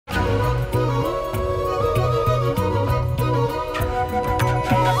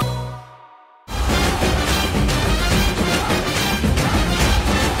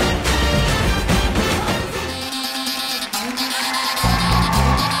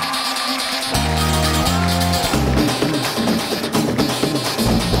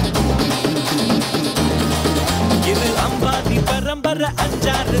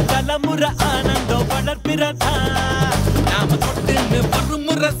பலமுறை ஆனந்தம் வளர்ப்பிறதா நாம தொட்டுன்னு ஒரு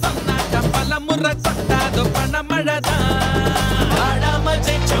முறை சொன்னாக்க பலமுறை கொட்டாதோ பணமழதா வாடாம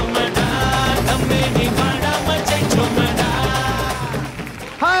ஜெயிச்சோமடா கம்மே நீ வாடாம ஜெயிச்சோமடா.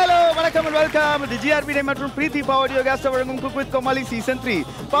 Hello, welcome and welcome to GRP Day மற்றும் பிரீத்தி பவர் யோகாஸ்ட வழங்கும் Cook with Comali Season 3.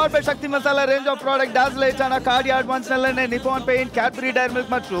 Powered by Shakti Masala range of product Dazzle Chana Cardi Advance Nallan Nippon Paint Cadbury Dairy Milk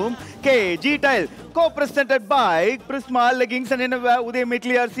மற்றும் KG Tile. Co-presented by Prisma Leggings and Innerwear Uday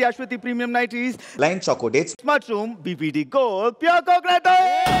Mitli RC Ashwati Premium Nighties Line Choco Dates மற்றும் BPD Gold Pure Coconut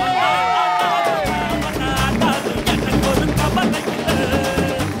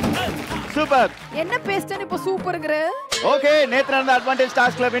super. என்ன பேஸ்ட்னு இப்ப சூப்பர்ங்கற. Okay, Nethra அந்த advantage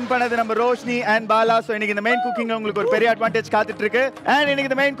டாஸ்க்ல win பண்ணது நம்ம Roshini and Bala. So இன்னைக்கு இந்த main குக்கிங்ல உங்களுக்கு ஒரு பெரிய அட்வான்டேஜ் காத்துட்டு இருக்கு. அண்ட் இன்னைக்கு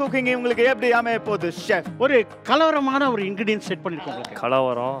இந்த மெயின் குக்கிங் உங்களுக்கு எப்படி அமைய போகுது ஷெஃப்? ஒரு கலவரமான ஒரு இன்கிரிடியன்ட் செட் பண்ணிருக்கோம் உங்களுக்கு.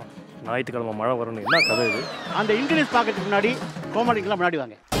 கலவரம் ஞாயிற்றுக்கிழமை மழை வரும்னு என்ன கதை இது? அந்த இன்கிரிடியன்ஸ் பார்க்கறதுக்கு முன்னாடி கோமாளிங்கலாம் முன்னாடி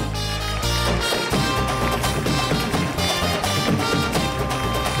வாங்க.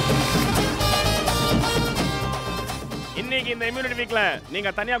 இன்னைக்கு இந்த இம்யூனிட்டி வீக்ல நீங்க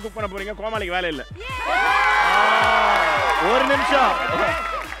தனியா குக் பண்ண போறீங்க. கோமாளிக்கு வேலை இல்ல. ஒரு நிமிஷம்.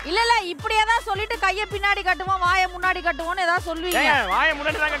 இல்ல இப்படியே தான் சொல்லிட்டு கைய பின்னாடி கட்டுவோம் வாயை முன்னாடி கட்டுவோம்னு ஏதாவது சொல்வீங்க. வாயை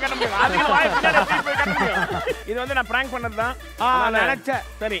முன்னாடி தாங்க கட்ட முடியும். அதுக்கு வாயை பின்னாடி எப்படி போய் கட்ட முடியும்? இது வந்து நான் பிராங்க் பண்ணது தான். நான் நினைச்சேன்.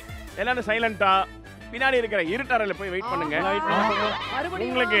 சரி, எல்லாரும் சைலண்டா பின்னாடி இருக்கிற இருட்டறையில போய் வெயிட் பண்ணுங்க.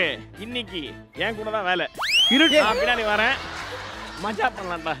 உங்களுக்கு இன்னைக்கு என் கூட தான் வேலை. நான் பின்னாடி வரேன். மஜா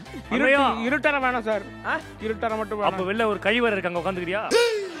பண்ணலாம்டா. இருட்டறை வேணாம் சார். இருட்டறை மட்டும். அப்ப வெளில ஒரு கழிவறை இருக்காங்க, உட்காந்துக்கிறியா?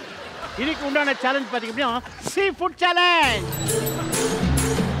 இன்னைக்கு உண்டான சேலஞ்ச் பாத்தீங்கன்னா சீ ஃபுட் சேலஞ்ச்.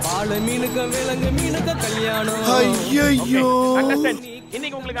 பால மீனுக்கு விலங்கு மீனுக்கு கல்யாணம். ஐயோ.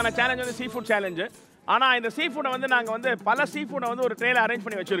 இன்னைக்கு உங்களுக்கான சேலஞ்ச் வந்து சீ ஃபுட் சேலஞ்ச். ஆனா இந்த சீ ஃபுட்டை வந்து நாங்க வந்து பல சீ ஃபுட்டை வந்து ஒரு ட்ரேல அரேஞ்ச்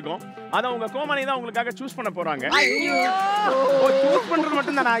பண்ணி வச்சிருக்கோம். அத உங்க கோமாளி தான் உங்களுக்காக சூஸ் பண்ண போறாங்க. சூஸ் பண்றது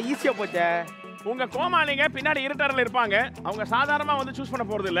மட்டும் தான் நான் ஈஸியா போச்சே. உங்க கோமாளிங்க பின்னாடி இருட்டறையில இருப்பாங்க. அவங்க சாதாரணமா வந்து சூஸ் பண்ண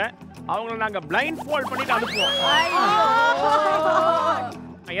போறது இல்ல. அவங்கள நாங்க பிளைண்ட் ஃபோல்ட் பண்ணிட்டு அனுப்புவோம்.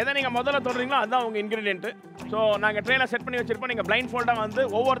 எதை நீங்க முதல்ல தொடறீங்களோ அதுதான் உங்க இன்கிரிடியன்ட். ஸோ நாங்கள் ட்ரெயில செட் பண்ணி வச்சிருப்போம். நீங்கள் பிளைண்ட் ஃபோல்டாக வந்து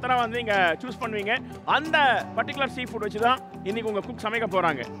ஒவ்வொருத்தரா வந்து நீங்க சூஸ் பண்ணுவீங்க. அந்த பர்டிகுலர் சீ ஃபுட் வச்சு தான் இன்னைக்கு உங்க குக் சமைக்க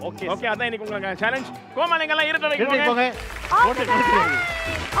போறாங்க. ஓகே ஓகே, அதான் இன்னைக்கு உங்களுக்கு சேலஞ்ச். கோமாளிங்கெல்லாம் இருட்டறைக்கு போங்க.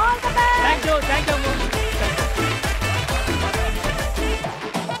 Thank you thank you.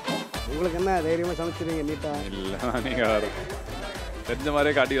 உங்களுக்கு என்ன தைரியமா சமைச்சிருவீங்க நீட்டா? இல்லை, நீங்கள் தெரிஞ்ச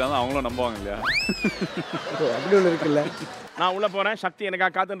மாதிரியே காட்டிக்கலாம் தான் அவங்களும் நம்புவாங்க இல்லையா? அப்படி ஒன்று இருக்குல்ல. நான் உள்ள போறேன். சக்தி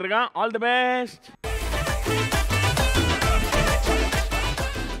எனக்காக காத்துட்டு இருக்கான். All the best.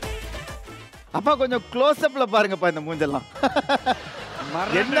 அப்பா கொஞ்சம் க்ளோஸ் அப்ல பாருங்கப்பா இந்த மூஞ்செல்லாம்.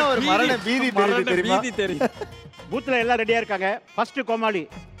 என்ன ஒரு மரண பீதி தெரியுமா? பூத்ல எல்லாம் ரெடியா இருக்காங்க. ஃபர்ஸ்ட் கோமாளி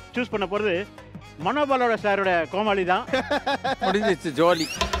சூஸ் பண்ண போறது மனோபாலோட சாரோட கோமாளி தான். முடிஞ்சிச்சு ஜோலி.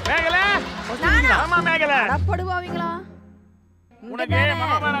 மேகலை. ஆமா மேகலை. அடப்படுவாங்களா? உனக்கு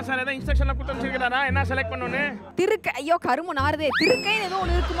மனோபாலா சார் ஏதோ இன்ஸ்ட்ரக்ஷன்ல கொடுத்து வச்சிருக்காரா என்ன செலக்ட் பண்ணனும்னு? திருக்கை. ஐயோ கரும நாரதே. திருக்கைன்னு ஏதோ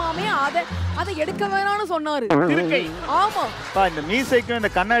ஒன்னு இருக்குமாமே. அத எடுக்க வேணாம்னு சொன்னாரு. திருக்கை. ஆமா. பா இந்த மீசைக்கும்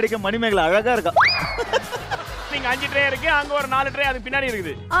இந்த கண்ணாடிக்கும் மணிமேகலை அழகா இருக்கா. நீங்க 5 ட்ரே இருக்கு, அங்க ஒரு 4 ட்ரே அதுக்கு பின்னாடி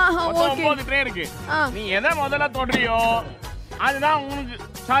இருக்குது. ஓகே. 9 ட்ரே இருக்கு. நீ எதை முதல்ல தொடுறியோ அதுதான் உனக்கு.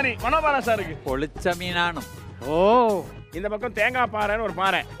 சாரி மனோபாலா சாருக்கு பொளிச்ச மீனானும். ஓ, இந்த பக்கம் தேங்காய் பாறைன்னு ஒரு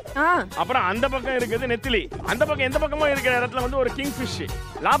பாறை. அப்புறம் அந்த பக்கம் இருக்குது நெத்திலி. அந்த பக்கம் எந்த பக்கமும் இருக்கிற இடத்துல வந்து ஒரு கிங் ஃபிஷ்,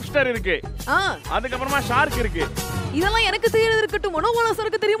 லாப்ஸ்டர் இருக்கு. அதுக்கப்புறமா ஷார்க் இருக்கு. இதெல்லாம் எனக்கு தெரியாது இருக்கட்டும். மனோபாலா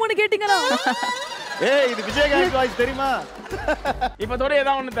சாருக்கு தெரியுமான்னு கேட்டீங்களா? ஏய் இது விஜய் வாய்ஸ் தெரியுமா? இப்ப தோட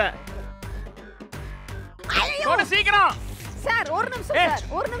ஏதா ஒண்ணுத. தோட சீக்கிரம். சார் ஒரு நிமிஷம் சார்.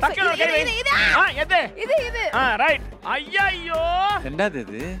 ஒரு நிமிஷம். இது. ரைட். ஐயோ என்னது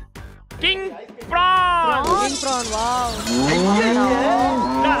இது? கிங் பிரான். கிங் பிரான். வாவ்.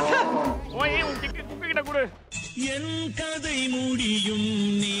 ஓய் உன் குக்கு கிட்ட கொடு. என் கதை முடியும்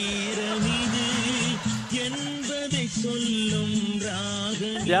நேரம் இது என்பதை சொல்லும்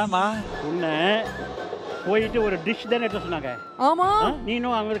ராகம். ஏமா உன்ன போயிட்டு ஒரு டிஷ் தானே எடுத்து சொன்னாங்க. ஆமா.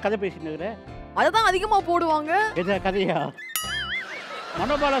 நீனும் அவங்க கதை பேசிட்டு இருக்கற. அததான் அதிகமா போடுவாங்க. எத கதையா?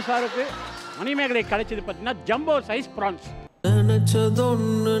 மனோபாலா சாருக்கு மணிமேகலை கிடைச்சது பார்த்தீங்கன்னா ஜம்போ சைஸ் பிரான்ஸ்.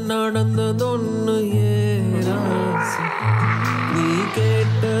 நினைச்சதொன்னு நடந்ததொன்னு ஏராசி, நீ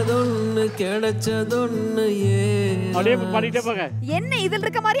கேட்டதொன்னு கிடைச்சதொன்னு ஏராசி. அப்படியே பாடிட்டே போங்க. என்ன இதுல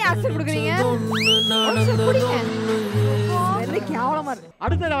இருக்க மாதிரி ஆக்சன் கொடுக்குறீங்க? நடந்ததொன்னு வெரி கேவலமா இருக்கு.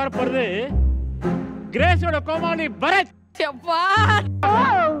 அடுத்து வர போறது கிரேஸோட கோமாளி பரத். அப்பா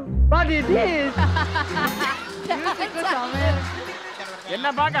வாட் இஸ் திஸ்? என்ன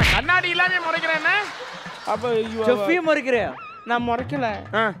பாக்க கண்ணாடி இல்லாம முறைக்கிறேன் என்ன? அப்ப செஃபியும் முறைக்கிறே. நான் முறைக்கல,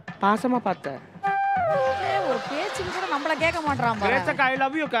 பாசமா பார்த்தேன். ஒரு பேச்சுக்கு கூட நம்மள கேட்க மாட்டறான் பாரு. கிரேசக்கா ஐ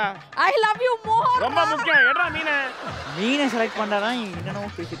லவ் யூ கா. I love you more. ரொம்ப முக்கியம். எடா மீனை செலக்ட் பண்ணாதான் என்னனோ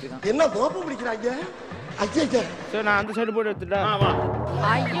பேசிட்டு இருக்கான். என்ன தோப்பு பிடிக்கிறாங்க? ஐயா. சோ நான் அந்த சைடு போய் எடுத்துட்டா. வா.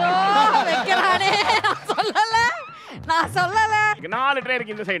 ஐயோ வைக்கறானே. நான் சொல்லல. 4 ட்ரே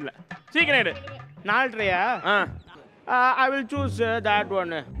இருக்கு இந்த சைடுல. சீக்கிரம் எடு. 4 ட்ரேயா? I will choose that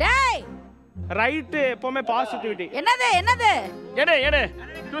one. டேய். ரைட் எப்பவுமே பாசிட்டிவிட்டி. என்னது? எடு.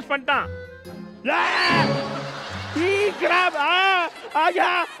 சூஸ் பண்ணிட்டான். ஈ கிராப். ஆயா.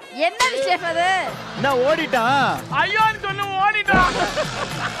 என்னது ஷெஃப் அது? நான் ஓடிட்டான். ஐயோன்னு சொல்லு ஓடிட்டான்.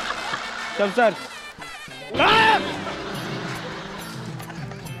 சார்.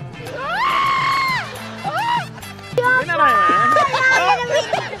 என்னடா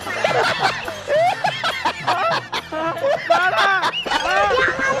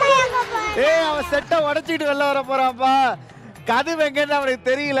ஏய் அவன் செட்டை உடைச்சிட்டு வெளில வர போறான்ப்பா. கது வெங்கன்னு அவனுக்கு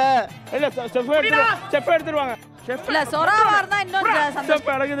தெரியல. இல்ல செஃப் எடுத்துருவாங்க. இல்ல சொராவா இருந்தா இன்னும் சந்தோஷம். செஃப்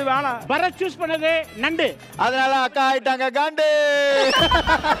அடங்குது வேணாம். வர சூஸ் பண்ணது நண்டு. அதனால அக்கா ஆயிட்டாங்க காண்டு.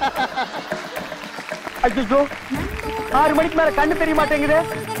 ஐயோ 6 மணிக்கு மேல கண்ணு தெரிய மாட்டேங்குது.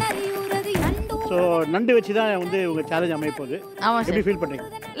 சோ நண்டு வச்சு தான் வந்து உங்க சேலஞ்ச் அமைய போகுது. எப்படி ஃபீல் பண்றீங்க?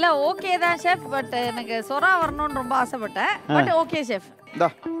 இல்ல ஓகே தான் ஷெஃப், பட் எனக்கு சொரா வரணும்னு ரொம்ப ஆசைப்பட்டேன். But okay chef. இந்தா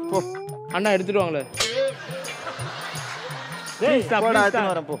போ. அண்ணா எடுத்துடுவாங்களே. டேய் போடா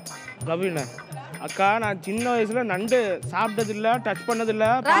எடுத்து வரேன் போ. கவினா அக்கா நான் சின்ன வயசுல நண்டு சாப்பிட்டது இல்ல, டச் பண்ணது இல்ல,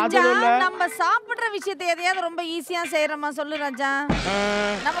 ராஜா பார்த்தது இல்ல. நம்ம சாப்பிடுற விஷயத்தை எதையாவது ரொம்ப ஈஸியா செய்யறமா சொல்லு ராஜா.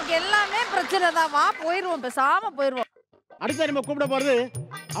 நமக்கு எல்லாமே பிரச்சனை தான். வா போயிடுவோம், பேசாம போயிடுவோம். அடுத்து நம்ம கூப்பிட போறது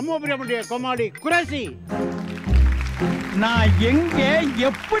அம்மா பிரியமுடைய கோமாளி குரேசி. நான் எங்க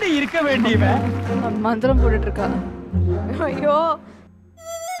எப்படி இருக்க வேண்டியவன்? மந்திரம் போட்டுட்டு இருக்கா. ஐயோ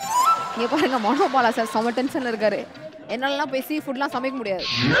இங்க பாருங்க, மனோபாலா சார் செம டென்ஷன்ல இருக்காரு. என்னாலலாம் போய் சீ ஃபுட்லாம் சமைக்க முடியாது.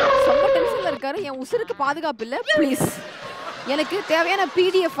 செம டென்ஷன்ல இருக்காரு. என் உசுருக்கு பாதுகாப்பு இல்லை ப்ளீஸ். எனக்கு தேவையான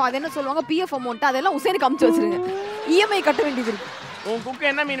பிடிஎஃப், அது என்ன சொல்லுவாங்க பிஎஃப் அமௌண்ட், அதெல்லாம் உசேனுக்கு அமுச்சு வச்சிருங்க. இஎம்ஐ கட்ட வேண்டியது இருக்கு. உன் குக்கு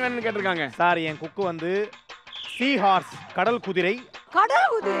என்ன மீன் வேணும்னு கேட்டிருக்காங்க. சார் என் குக்கு வந்து சீ ஹார்ஸ் கடல் குதிரை, கடல்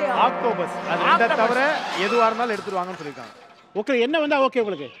குதிரை, ஆக்டோபஸ், அது ரெண்ட தவிர எதுவா இருந்தாலும் எடுத்துருவாங்கன்னு சொல்லிருக்காங்க. ஓகே என்ன வந்தா ஓகே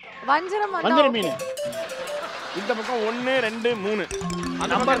உங்களுக்கு? வஞ்சரம் வஞ்சரம் மீன். இந்த பக்கம் 1 2 3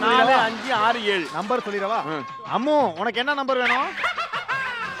 நம்பர் 4 5 6 7 நம்பர் சொல்லிரவா? அம்மு உனக்கு என்ன நம்பர் வேணும்?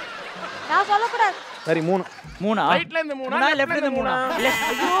 நான் சொல்லக்கூடாது. சரி 3. 3 ரைட்ல இருந்து 3 லெஃப்ட்ல இருந்து 3.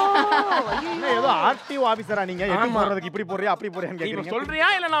 என்ன ஏதோ ஆர்டிஓ ஆபீசரா நீங்க? எப்படி போறதுக்கு இப்படி போறியா அப்படி போறியான்னு நீ கேக்குறீங்க. சொல்றியா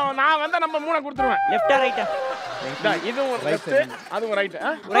இல்ல நான் வந்த நம்பர் 3 கொடுத்துருவேன். லெஃப்ட்டா ரைட்டா? இதுவும் லெஃப்ட் அதுவும் ரைட்.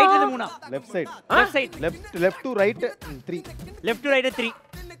 ரைட் இது 3. Left side. Left side. Left to right 3. Left to right 3.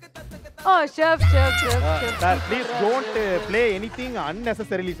 O chef. Sir please don't play anything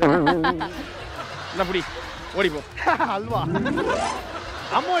unnecessarily sir. என்ன புடி ஓடி போ. அல்வா.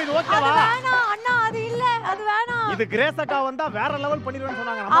 அம்மோ இது ஓகேவா? வேணாம் அண்ணா, அது இல்ல, அது வேணாம். இது கிரேஸ் அக்கா வந்தா வேற லெவல் பண்ணிடுவேன்னு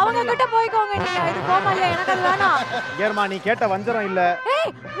சொன்னாங்க. அவங்க கிட்ட போய்க்கோங்க நீங்க. இது கோமாளியா, எனக்கு அது வேணாம். ஏர்மா நீ கேட்ட வஞ்சரம் இல்ல.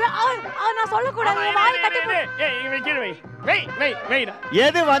 ஏய் நான் சொல்ல கூடாது. நீ வாய் கட்டி போ. ஏய் இங்க கீழ வை.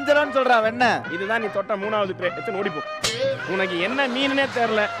 எது வஞ்சரம்னு சொல்றா வெண்ண? இதுதான் நீ தொட்ட 3வது ட்ரே. எத்தனை ஓடி போ. உனக்கு என்ன மீனுனே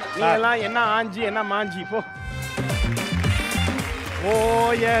தெரியல. நீ எல்லாம் என்ன ஆஞ்சி என்ன மாஞ்சி போ.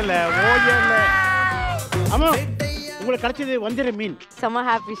 ஓயல. அம்மா உங்களுக்கு கிடைச்சது வஞ்சர மீன். செம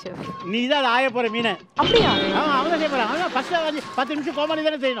ஹாப்பி ஷெஃப். நீ தான் ஆய போற மீனை. அப்படியா? அவங்க செய்ய போறாங்க. அவங்க ஃபர்ஸ்ட் 10 நிமிஷம் கோமாளி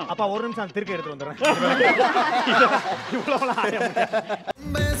தானே செய்யணும். அப்பா ஒரு நிமிஷம் திருக்க எடுத்து வந்துறேன். இவ்வளவு ஆய.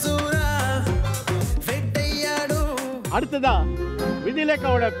 அடுத்ததா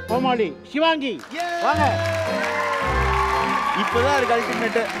விதிலேக்காவோட கோமாளி சிவாங்கி. வாங்க. இப்பதான் இருக்கு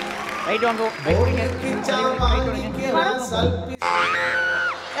அல்டிமேட். ரைட் வாங்க.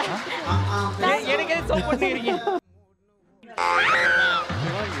 எனக்கு எது சோப் பண்ணிக்கிறீங்க?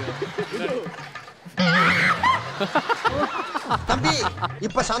 தம்பி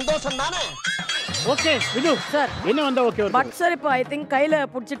இப்ப சந்தோஷம் தானே? ஓகே விது சார் என்ன வந்தா ஓகே வரும்? பட் சார் இப்போ ஐ திங்க் கையில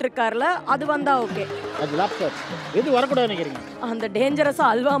புடிச்சிட்டு இருக்காருல, அது வந்தா ஓகே. அது லாப்ஸ்டர். எது வரக்கூடாது நினைக்கிறீங்க? அந்த டேஞ்சரஸா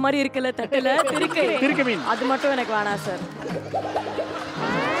அல்வா மாதிரி இருக்குல்ல தட்டுல திருக்க மீன். அது மட்டும் எனக்கு வேணாம் சார்.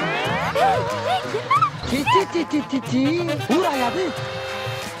 ஊராயாது.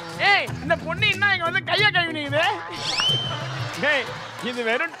 ஏய் இந்த பொண்ணு என்ன இங்க வந்து கைய கழுவி நிக்குது. ஏய் இது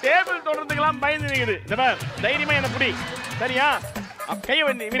வெறும் டேபிள் தொடறதுக்கெல்லாம் பயந்து நிக்குது. பார் தைரியமா என்ன புடி. சரியா? கைய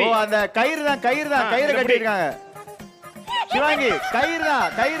வந்து ஓ அந்த கயிறு தான் கயிறு கட்டி இருக்காங்க. சிவாங்கி கயிறு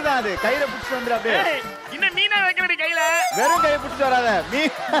தான் அது. கயிறை புடிச்சு வந்து அப்படியே. ஏய் இன்ன மீனா வைக்கறடி கையில. வெறும் கையை புடிச்சு வராத.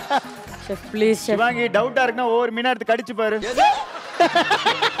 Chef please chef. சிவாங்கி டவுட்டா இருக்குனா ஒவ்வொரு மீனா எடுத்து கடிச்சு பாரு.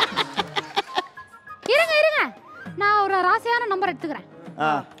 இருங்க நான் ஒரு ராசியான நம்பர் எடுத்துக்கிறேன்.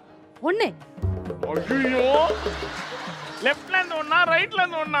 1. ஐயோ லெஃப்ட்ல இருந்து ஒண்ணா ரைட்ல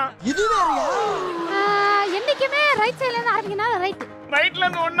இருந்து ஒண்ணா இது வேறயா என்னைக்குமே ரைட் சைடுல இருந்து ஆரம்பிக்கணும் ரைட் ரைட்ல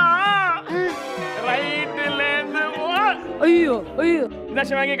இருந்து ஒண்ணா ரைட்ல இருந்து ஐயோ ஐயோ இந்த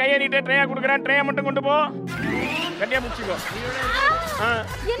சிவாங்கி கையை நீட்டே ட்ரேயா குடுக்குறேன் ட்ரேயை மட்டும் கொண்டு போ கட்டியா முடிச்சுக்கோ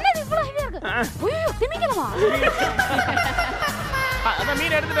என்னது இவ்வளவு ஹெவியா இருக்கு ஐயோ திமிங்கலமா அதான்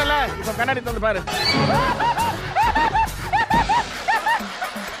மீன் எடுத்துட்டல இப்போ கண்ணாடி தந்து பாரு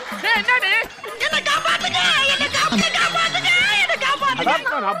டேய் என்னடி என்ன காப்பாத்துங்க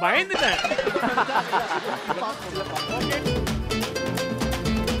அதான் நான் பயந்துட்டேன்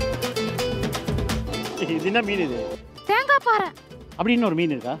இது என்ன மீன் இது தேங்காய் பாறை அப்படின்னு ஒரு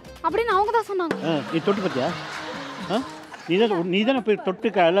மீன் இருக்கா அப்படின்னு அவங்க தான் சொன்னாங்க நீ தொட்டு பார்த்தியா நீ தானே போய் தொட்டு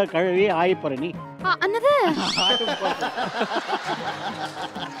கழுவி ஆயப்போற நீ அண்ணது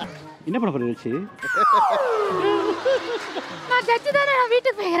என்ன பண்ண போற வச்சு நான் ஜட்ஜி தானே நான்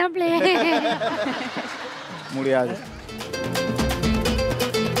வீட்டுக்கு போயிடுறேன் ப்ளே முடியாது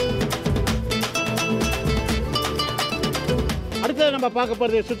அடுத்தது நம்ம பார்க்க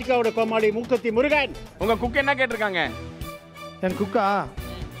போறது சுத்திகாவோட கோமாளி மூக்கத்தி முருகன். உங்க குக் என்ன கேட்டிருக்காங்க? என் குக்கா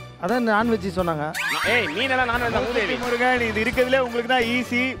அதான் நான்வெஜ் சொன்னாங்க. ஏய் மீனெல்லாம் நான்வெஜ் தான் மூதேவி. முருகன் இது இருக்கிறதுல உங்களுக்கு தான்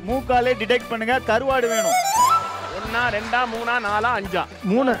ஈஸி. மூக்காலே டிடெக்ட் பண்ணுங்க. கருவாடு வேணும். 1 2 3 4 5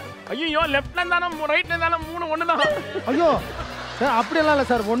 3. ஐயோ லெஃப்ட்ல இருந்தாலும் ரைட்ல இருந்தாலும் 3 ஒண்ணு தான். ஐயோ சார் அப்படியெல்லாம் இல்லை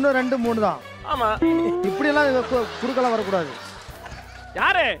சார் 1 2 3 தான். ஆமா இப்படியெல்லாம் குறுக்கெல்லாம் வரக்கூடாது.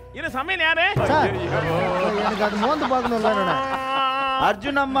 யாரு இது சமையல் யாரு? சார் எனக்கு அது மோந்து பார்க்கணும்ல என்ன?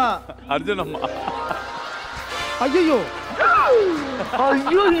 அர்ஜுன் அம்மா. அர்ஜுன் அம்மா. ஐயோ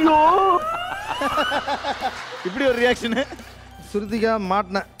ஐயோ இப்படி ஒரு ரியாக்ஷன். சுருதிகா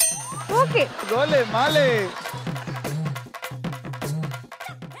மாட்டின. ஓகே கோலே மாலே.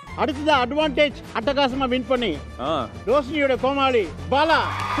 அடுத்தது அட்வான்டேஜ் அட்டகாசமா வின் பண்ணி ரோஷினியோட கோமாளி பாலா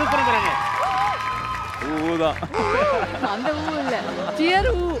சூப்பர் பண்றாங்க. ஊதான். அந்த ஊ இல்ல சியர்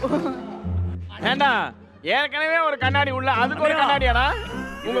ஊ. ஏண்டா ஏற்கனவே ஒரு கண்ணாடி உள்ள அதுக்கு ஒரு கண்ணாடியாடா?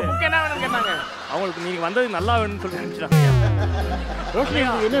 உங்க புக் என்ன வேணும்னு கேட்டாங்க. அவங்களுக்கு நீங்க வந்தது நல்லா வேணும்னு சொல்லி நினைச்சாங்க. ரோஷினி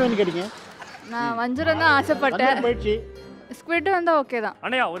என்ன வேணும் கேட்டீங்க? நான் வஞ்சரம் தான் ஆசைப்பட்டேன். போயிடுச்சு. ஸ்குவிட் வந்தா ஓகே தான்.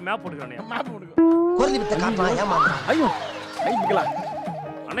 அண்ணையா ஒரு மேப் போட்டுக்கறேன். மேப் போடுங்க. குருதி வித்த காட்டுமா ஏமா? ஐயோ ஐக்கலாம்.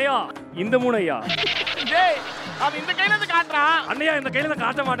 அண்ணையா இந்த 3 ஐயா. டேய் அவ இந்த கையில இருந்து காட்றான். அண்ணையா இந்த கையில இருந்து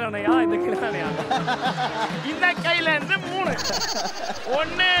காட்ட மாட்டேன் அண்ணையா. இந்த கையில அண்ணையா. இந்த கையில இருந்து 3.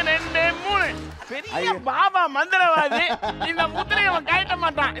 1 2 3. பெரிய பாபா மந்திரவாதி. இந்த முத்திரையை அவன் கழட்ட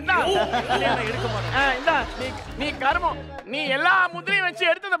மாட்டான். இந்தா எடுக்க மாட்டேன். இந்தா நீ கர்மம். நீ எல்லா முத்திரையும் வச்சு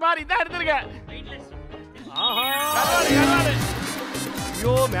எடுத்தத பாரு. இதான் எடுத்துருக்க. ஆஹா கர்வாடு.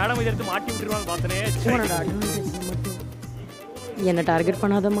 ஐயோ மேடம் இத எடுத்து மாட்டி விட்டுருவாங்க பார்த்தனே. என்ன டார்கெட்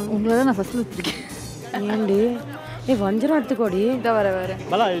பண்ணாதம்மா. உங்களை தான் நான் ஃபர்ஸ்ட் வச்சிருக்கேன். ஏண்டி ஏய் வஞ்சரம் எடுத்துக்கோடி. இத வர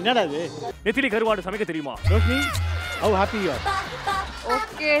பலா என்னடா இது? நெத்திலி கருவாடு சமைக்க தெரியுமா? Roshini how happy you are?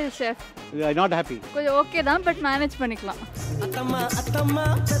 Okay chef. You are not happy. கொஞ்சம் ஓகே தான் பட் மேனேஜ் பண்ணிக்கலாம். அத்தம்மா அத்தம்மா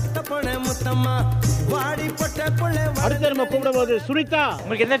பெத்த பொண்ணே முத்தம்மா வாடி பட்ட பொண்ணே. அடுத்து நம்ம கூப்பிடும்போது சுனிதா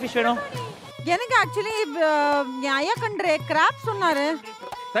உங்களுக்கு என்ன ஃபிஷ் வேணும்? எனக்கு ஆக்சுவலி ஐயா கண்டே கிராப் சொன்னாரு.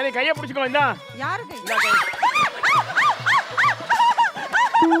 சரி கையை பிடிச்சுக்கோ. இந்தா யாருக்கு?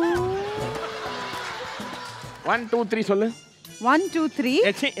 1 2 3 சொல்லு. 1 2 3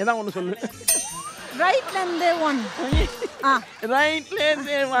 ஏச்சி ஏதா ஒன்னு சொல்லு. ரைட்ல இருந்து 1. ரைட்ல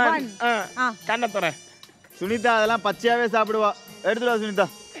இருந்து 1. கண்ண தர. சுனிதா அதெல்லாம் பச்சையாவே சாப்பிடுவா. எடுத்துட்டு வா சுனிதா.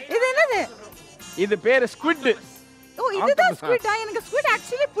 இது என்னது? இது பேரு ஸ்குவிட். ஓ இதுதான் ஸ்குவிட்டா? எனக்கு ஸ்குவிட்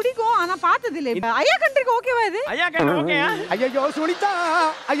ஆக்சுவலி பிடிக்கும் ஆனா பார்த்தது இல்ல. ஐயா கண்டருக்கு ஓகேவா இது? ஐயா கண்ட ஓகேயா? ஐயோ சுனிதா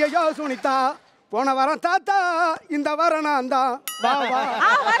ஐயோ சுனிதா போன வாரம் தாத்தா இந்த வாரம் நான் தான். வா வா.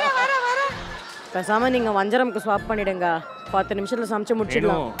 வர பேசாம நீங்க வஞ்சரம்க்கு ஸ்வாப் பண்ணிடுங்க. 10 நிமிஷத்துல சமைச்சு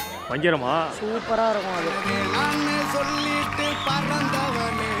முடிச்சிடலாம். வஞ்சரமா? சூப்பரா இருக்கும் அது. நானே சொல்லிட்டு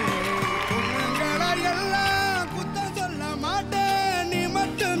பறந்தவனே உங்களை எல்லாம் குத்தம் சொல்ல மாட்டேன். நீ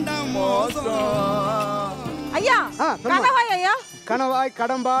மட்டும் தான் மோசம். ஐயா கனவாய் ஐயா. கனவாய்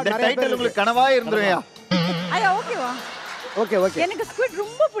கடம்பா நிறைய டைட்டில் உங்களுக்கு கனவாய் இருந்துருயா. ஐயா ஓகேவா? Okay okay. எனக்கு ஸ்குவிட்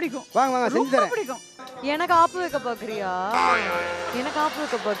ரொம்ப பிடிக்கும். வாங்க வாங்க செஞ்சு தரேன். பிடிக்கும். எனக்கு ஆப்பு வைக்க பாக்குறியா? எனக்கு ஆப்பு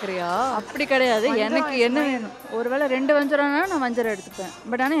வைக்க பாக்குறியா? அப்படி கிடையாது. எனக்கு என்ன வேணும்? ஒருவேளை 2 வஞ்சரம்னா நான் வஞ்சரம் எடுத்துப்பேன்.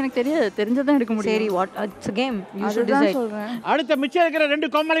 பட் ஆனா எனக்கு தெரியாது. தெரிஞ்சதான் எடுக்க முடியும். சரி what it's a game you should அதுதான் decide. சொல்றேன். அடுத்த மிச்சம் இருக்கிற 2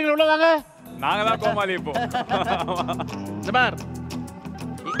 கோமாளிகள் உள்ளவாங்க. நாங்க தான் கோமாளி இப்போ. ஜபார்.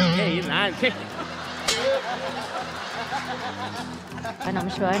 ஏய் நான்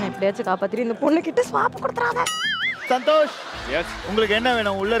நமஸ்கார் நான் எப்படியாச்சும் காப்பாத்தி இந்த பொண்ணு கிட்ட ஸ்வாப் கொடுத்துறாத. சந்தோஷ் எஸ் உங்களுக்கு என்ன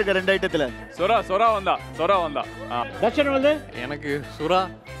வேணும்? உள்ள இருக்க 2 ஐட்டத்துல சொரா வந்தா. தர்ஷன் வந்து எனக்கு சுறா.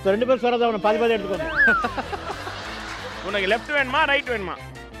 2 பேர் சொரா தான் பாதி பாதி எடுத்துக்கோங்க. உனக்கு லெஃப்ட் வேணுமா ரைட் வேணுமா?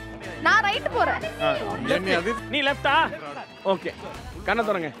 நான் ரைட் போறேன். நீ லெஃப்டா? ஓகே. கண்ணை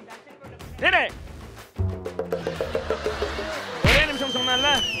திறங்க. டேய். ஒரே நிமிஷம்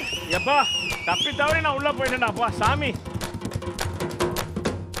சொன்னேன்ல. எப்பா தப்பி தவறி நான் உள்ள போயிட்டேன்டாப்பா சாமி.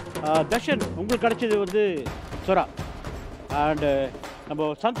 தர்ஷன் உங்களுக்கு கிடைச்சது வந்து சொரா. அண்ட் நம்ம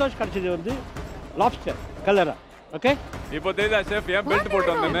சந்தோஷ் கிடைச்சது வந்து லாப்ஸ்டர் கல்லரா. ஓகே இப்போ தெரியுதா ஷெஃப் ஏன் பெல்ட்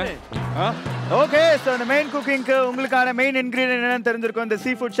போட்டு வந்தேன்னு? ஓகே ஸோ இந்த மெயின் குக்கிங்க்கு உங்களுக்கான மெயின் இன்க்ரீடியன்ட் என்னன்னு தெரிஞ்சிருக்கும் இந்த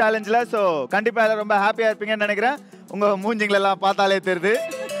சீ ஃபுட் சேலஞ்சில். ஸோ கண்டிப்பாக எல்லாம் ரொம்ப ஹாப்பியாக இருப்பீங்கன்னு நினைக்கிறேன். உங்கள் மூஞ்சிங்களெல்லாம் பார்த்தாலே தெரியுது.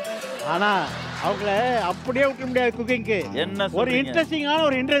 ஆனால் அவங்கள அப்படியே விட்ட முடியாது குக்கிங்க்கு. என்ன ஒரு இன்ட்ரெஸ்டிங்கான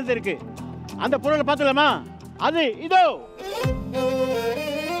ஒரு இன்ட்ரெஸ்ட் இருக்கு. அந்த பொருளை பார்த்துலாமா? அது இதோ.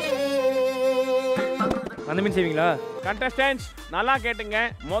 அந்த மீன் செய்வீங்களா? கண்டஸ்டன்ட்ஸ் நல்லா கேட்டுங்க.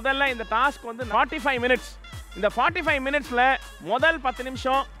 முதல்ல இந்த டாஸ்க் வந்து 45 மினிட்ஸ். இந்த 45 மினிட்ஸ்ல முதல் 10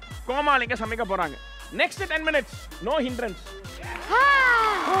 நிமிஷம் கோமாளிங்க சமைக்க போறாங்க. Next 10 minutes no hindrance.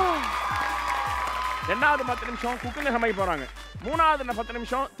 ரெண்டாவது 10 நிமிஷம் குக்குங்க சமைக்க போறாங்க. மூணாவது 10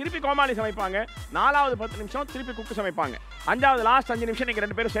 நிமிஷம் திருப்பி கோமாளி சமைப்பாங்க. நாலாவது 10 நிமிஷம் திருப்பி குக்கு சமைப்பாங்க. அஞ்சாவது லாஸ்ட் 5 நிமிஷம் நீங்க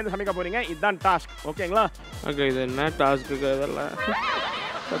ரெண்டு பேரும் சேர்ந்து சமைக்க போறீங்க. இதுதான் டாஸ்க். ஓகேங்களா? ஓகே இது என்ன டாஸ்க்கு அதெல்லாம்?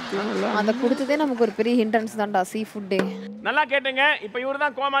 அந்த கொடுத்ததே நமக்கு ஒரு பெரிய ஹிண்டன்ஸ் தான்டா சீ ஃபுட்டே. நல்லா கேட்டுங்க. இப்போ இவர்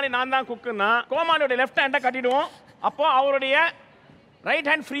தான் கோமாளி, நான் தான் குக்குன்னா கோமாளியோட லெஃப்ட் ஹேண்டை கட்டிடுவோம். அப்போ அவருடைய ரைட்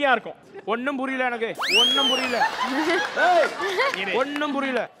ஹேண்ட் ஃப்ரீயா இருக்கும். ஒண்ணும் புரியல எனக்கு. ஒண்ணும் புரியல. ஒண்ணும்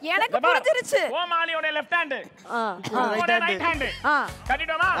புரியல. எனக்கு புரிஞ்சிருச்சு. கோமாளியோட லெஃப்ட் ஹேண்ட் ரைட் ஹேண்ட்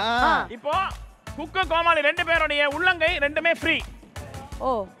கட்டிட்டோமா? இப்போ குக்கு கோமாளி ரெண்டு பேருடைய உள்ளங்கை ரெண்டுமே ஃப்ரீ.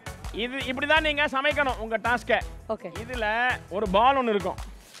 ஓ இது இப்படி தான் நீங்க சமைக்கணும் உங்க டாஸ்கை. ஓகே. இதுல ஒரு பால் ஒன்னு இருக்கும்.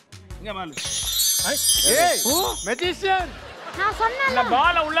 இங்க பால். ஏய் மேஜிஷியன். நான் சொன்னேன் இந்த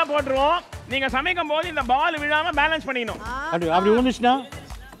பாலை உள்ள போட்டுருவோம். நீங்க சமைக்கும் போது இந்த பால் விழாம பேலன்ஸ் பண்ணிடணும். அப்படி விழுந்துச்சுன்னா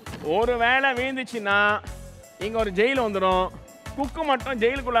ஒரு வேளை விழுந்துச்சுன்னா இங்க ஒரு ஜெயில் வந்துடும். குக்கு மட்டும்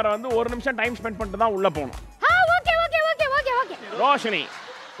ஜெயிலுக்குள்ளார வந்து ஒரு நிமிஷம் டைம் ஸ்பெண்ட் பண்ணிட்டு தான் உள்ள போகணும். Okay okay okay okay okay. Roshini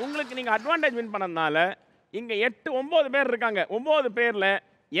உங்களுக்கு நீங்க அட்வான்டேஜ் வின் பண்ணதுனால இங்க 8 9 பேர் இருக்காங்க. 9 பேர்ல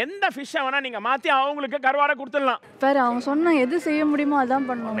எந்த ஃபிஷ்ஷை வேணா நீங்க மாத்தி அவங்களுக்கு கருவாடை கொடுத்துடலாம். வேற அவங்க சொன்ன எது செய்ய முடியுமோ அதான்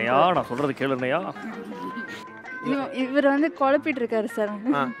பண்ணணும். அண்ணையா நான் சொல்றது கேளுண்ணையா. இவர் வந்து குழப்பிட்டு இருக்காரு சார்.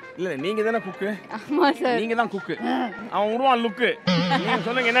 இல்ல நீங்க தானே குக்கு. ஆமா சார். நீங்க தான் குக்கு. அவன் உருவான் லுக்கு. நீங்க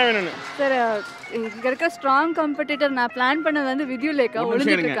சொல்லுங்க என்ன வேணும்னு. சார் இங்க இருக்க ஸ்ட்ராங் காம்படிட்டர் நான் பிளான் பண்ணது வந்து வித்யூ லேக்கா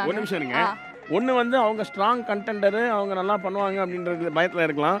ஒளிஞ்சிட்டு இருக்காங்க. ஒரு நிமிஷம் இருங்க. ஒன்னு வந்து அவங்க ஸ்ட்ராங் கண்டெண்டர், அவங்க நல்லா பண்ணுவாங்க அப்படின்றது பயத்துல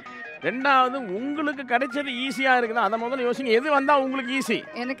இருக்கலாம். ரெண்டாவது உங்களுக்கு கிடைச்சது ஈஸியா இருக்குதா அதை முதல்ல யோசிங்க. எது வந்தா உங்களுக்கு ஈஸி?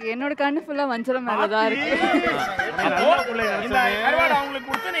 எனக்கு என்னோட கண்ணு ஃபுல்லா வஞ்சரம் மேல தான் இருக்கு. அப்போ இந்த கருவாடை அவங்களுக்கு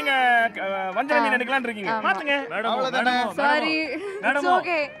கொடுத்து நீங்க வஞ்சர மீன் எடுக்கலாம்னு இருக்கீங்க. மாத்துங்க. அவ்வளவுதானே. Sorry. It's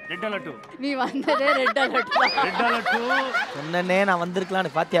okay. Red alert. நீ வந்ததே ரெட் அலர்ட். Red alert. சொன்னனே நான்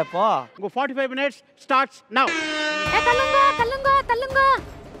வந்திருக்கலாம்னு பாத்தியாப்போ. உங்க 45 மினிட்ஸ் ஸ்டார்ட்ஸ் நவ. தள்ளுங்க தள்ளுங்க தள்ளுங்க.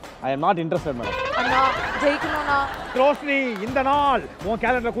 I am not interested madam. அண்ணா ஜெயிக்கணும்னா ரோஷினி இந்த நாள் உன்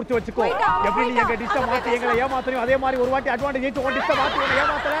கேலண்டர்ல குறிச்சு வச்சுக்கோ. எப்படி நீ எங்க டிஸ்ட மாத்தி எங்களை ஏமாத்துறியோ அதே மாதிரி ஒரு வாட்டி அட்வான்டேஜ் ஏத்து உன் டிஸ்ட மாத்தி உன்னை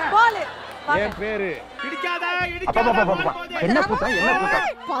ஏமாத்துற. பால். என் பேரு இடிக்காத என்ன கூட்டம்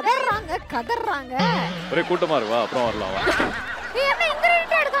பதறாங்க கதறாங்க. ஒரே கூட்டமா இருக்குவா அப்புறம் வரலாம். நீ என்ன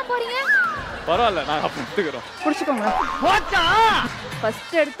இன்கிரிடியன்ட் எடுக்க போறீங்க? பரவாயில்ல நான் அப்படி எடுத்துக்கிறோம். புடிச்சுக்கோங்க. போச்சா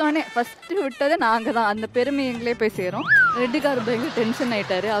ஃபர்ஸ்ட் எடுத்தோனே ஃபர்ஸ்ட் விட்டது நாங்க தான். அந்த பெருமை எங்களே போய் சேரும். ரெட் கார் பயங்கர டென்ஷன்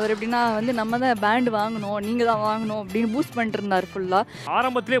ஆயிட்டாரு. அவர் எப்படின்னா வந்து நம்ம தான் பேண்ட் வாங்கணும் நீங்க தான் வாங்கணும் அப்படின்னு பூஸ்ட் பண்ணிட்டு இருந்தார் ஃபுல்லா.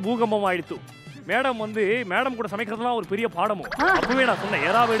 ஆரம்பத்திலே பூகம்பம் ஆயிடுத்து. மேடம் கூட சமைக்கிறதுலாம் ஒரு பெரிய பாடமும். அப்பவே நான் சொன்னேன்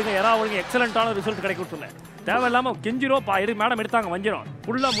எறா விடுங்க எக்ஸலண்டான ரிசல்ட் கிடைக்கும் சொன்னேன். தேவையில்லாம கெஞ்சிரும் மேடம் எடுத்தாங்க வஞ்சிரும்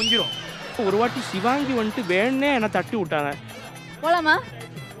ஃபுல்லா முஞ்சிரும். ஒரு வாட்டி சிவாங்கி வந்துட்டு வேணே என்ன தட்டி விட்டாங்க. போலாமா?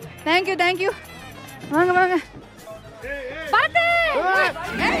 Thank you thank you. வாங்க வாங்க. பாத்து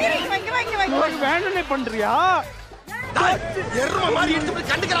வேணனே பண்றியா?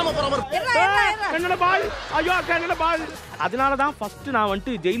 அதனாலதான் ஃபர்ஸ்ட் நான்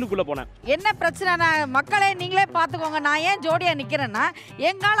வந்துட்டு ஜெயிலுக்குள்ள போனேன். என்ன பிரச்சனை மக்களே நீங்களே பாத்துக்கோங்க. நான் ஏன் ஜோடியா நிக்கிறேன்னா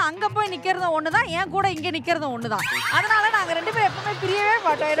எங்கால அங்க போய் நிக்கிறதும் ஒண்ணுதான், என் கூட இங்க நிக்கிறதும் ஒண்ணுதான். அதனால நாங்க ரெண்டு பேரும் எப்பவுமே பிரியவே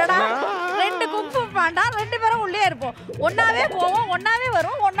மாட்டோம். என்னடா ரெண்டு குங்ஃபு பாண்டா ரெண்டு பேரும் உள்ளே இருப்போம். ஒன்னாவே போவோம், ஒன்னாவே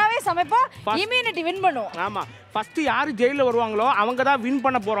வருவோம், ஒன்னாவே சமைப்போம், இம்யூனிட்டி வின் பண்ணுவோம். ஆமா ஃபர்ஸ்ட் யாரு ஜெயில வருவாங்களோ அவங்க தான் வின்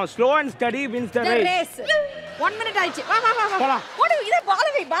பண்ண போறோம். Slow and study wins the race. 1 minute ஆயிச்சு. வா வா வா வா. ஓடு இத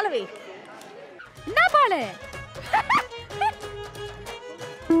பாலவே. என்ன பால்?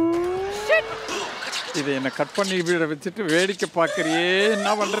 இதை என்ன கட் பண்ணி வீட வச்சுட்டு வேடிக்கை பார்க்கறியே என்ன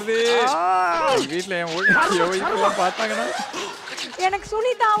பண்றது? வீட்டில் என் ஒய்ஃபெல்லாம் பார்த்தாங்கன்னா எனக்கு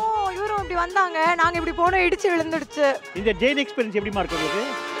சுனிதாவும் இவரும் இப்படி வந்தாங்க. நாங்க இப்படி போனோம் இடிச்சு விழுந்துடுச்சு. இந்த ஜெயில் எக்ஸ்பீரியன்ஸ் எப்படிமா இருக்கு உங்களுக்கு?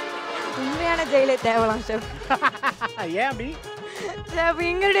 உண்மையான ஜெயிலே தேவலாம் ஷெஃப். ஏன் அப்படி? ஷெஃப்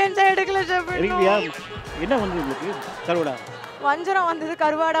இன்கிரிடியன்ட்ஸ் எடுக்கல ஷெஃப். இருக்குயா? என்ன வந்து உங்களுக்கு கருவாடா? வஞ்சரம் வந்தது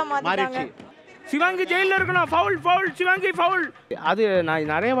கருவாடா மாத்திட்டாங்க. சிவாங்கி ஜெயில இருக்கணும். Foul foul Shivangi foul. அது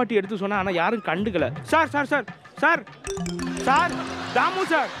நான் நிறைய வாட்டி எடுத்து சொன்னேன், ஆனா யாரும் கண்டுக்கல. Sir sir sir sir sir Damu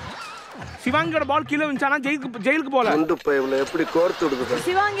sir, சிவாங்கியோட பால் கீழே வந்துச்சானா ஜெயிலுக்கு போல. எப்படி கோர்த்து விடுது?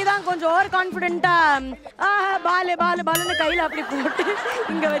 சிவாங்கி தான் கொஞ்சம் ஓவர் கான்ஃபிடென்ட்டா பால் பால் பால்னு கையில அப்படி போட்டு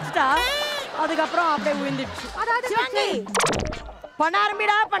இங்க வச்சுட்டா, அதுக்கப்புறம் அப்படியே விழுந்துடுச்சு. சிவாங்கி பண்ண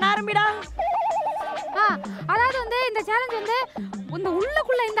ஆரம்பிடா. அதாவது வந்து இந்த சேலஞ்ச் வந்து இந்த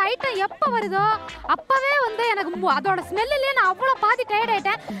உள்ளுக்குள்ள இந்த ஐட்டம் எப்போ வருதோ அப்பவே வந்து எனக்கு அதோட ஸ்மெல்லிலே நான் அவ்வளோ பாதி டயர்ட்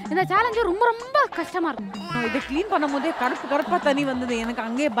ஆயிட்டேன். இந்த சேலஞ்சு ரொம்ப ரொம்ப கஷ்டமா இருக்கும். இதை க்ளீன் பண்ணும் போதே கருப்பா தண்ணி வந்தது. எனக்கு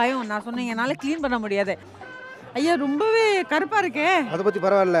அங்கேயே பயம். நான் சொன்னேன் என்னால் க்ளீன் பண்ண முடியாது. ஐயா ரொம்பவே கருப்பா இருக்கே. அதை பற்றி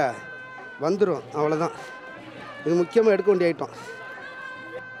பரவாயில்ல, வந்துடும், அவ்வளோதான். இது முக்கியமாக எடுக்க வேண்டிய ஐட்டம்.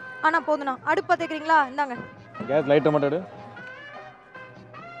 ஆனா போதுண்ணா, அடுப்பு தேக்கிறீங்களா? இந்தாங்க கேஸ் லைட்டை மட்டும் எடு.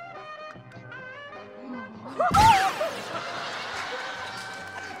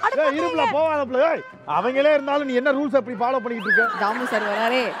 இருப்புல போவாதப்ல. அவங்களே இருந்தாலும் நீ என்ன ரூல்ஸ் அப்படி ஃபாலோ பண்ணிட்டு இருக்க? தாமு சார்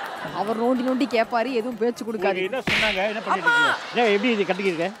வராரே, அவர் நோண்டி கேட்பாரு, எதுவும் பேச்சு கொடுக்காரு. என்ன சொன்னாங்க, என்ன பண்ணிட்டு இருக்கீங்க? எப்படி இது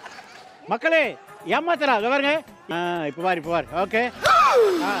கட்டிக்கிருக்க மக்களே? ஏமாத்துறா பாருங்க. இப்போ பாரு. ஓகே,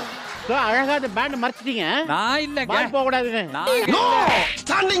 அழகா அந்த பேண்ட் மறைச்சிட்டீங்க. நான் இல்ல பால் போக கூடாதுன்னு.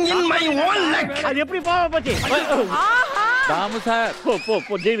 அது எப்படி போக போச்சு? தாமு சார்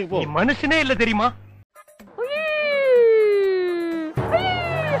போ ஜெயிலுக்கு போ. மனுஷனே இல்ல தெரியுமா?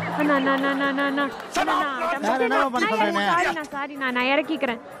 நான்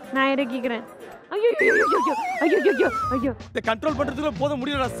இறக்கிக்கிறேன். கண்ட்ரோல் பண்றதுக்குள்ள போத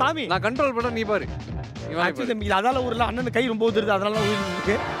முடியல சாமி. நான் கண்ட்ரோல் பண்ண, நீ பாரு. அதால ஊர்ல அண்ணன் கை ரொம்ப ஊதுறது, அதனால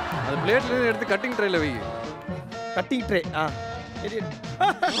இருக்கு. அது பிளேட்ல இருந்து எடுத்து கட்டிங் ட்ரேல வை. Cutting tray.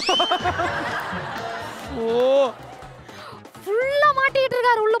 ஓ ஃபுல்லா மாட்டிட்டு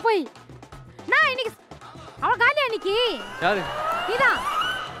இருக்காரு உள்ள போய். நான் இன்னைக்கு அவ காலியா இன்னைக்கு. யாரு? நீதான்.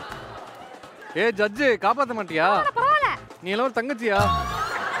 ஜட்ஜ் காப்பாத்த மாட்டியா? பரவாயில்ல. நீ எல்லாம் தங்கச்சியா?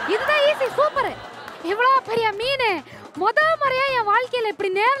 இதுதான் ஈஸி, சூப்பர். இவ்வளவு பெரிய மீன் முதல் முறையா என் வாழ்க்கையில இப்படி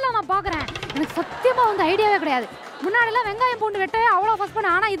நேர்ல நான் பாக்குறேன். எனக்கு சத்தியமா வந்து ஐடியாவே கிடையாது. முன்னாடி எல்லாம் வெங்காயம் பூண்டு வெட்டவே அவ்வளவு ஃபர்ஸ்ட் பண்ண,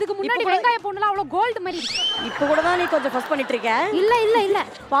 ஆனா இதுக்கு முன்னாடி வெங்காயம் பூண்டுலாம் அவ்வளவு கோல்டு மாதிரி இருக்கு. இப்போ கூட தான் நீ கொஞ்சம் ஃபர்ஸ்ட் பண்ணிட்டு இருக்க. இல்ல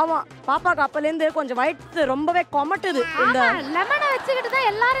பாவம் பாப்பாக்கு அப்பல இருந்து கொஞ்சம் வயித்து ரொம்பவே கொமட்டுது. இந்த லெமனை வச்சுக்கிட்டு தான்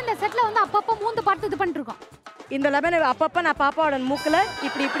எல்லாரும் இந்த செட்ல வந்து அப்பப்ப மூந்து பார்த்து இது பண்ணிட்டு இருக்கோம். இந்த லெமனை அப்பப்ப நான் பாப்பாவோட மூக்குல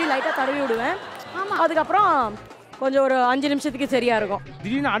இப்படி லைட்டா தடவி விடுவேன். ஆமா, அதுக்கப்புறம் கொஞ்சம் ஒரு 5 நிமிஷத்துக்கு சரியா இருக்கும்.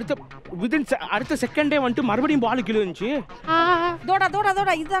 திடீர்னு அடுத்த செகண்டே வந்துட்டு மறுபடியும் பால் கீழே வந்துச்சு.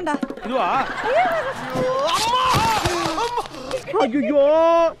 தோடா இதுதான்டா. இதுவா? ஐயோ,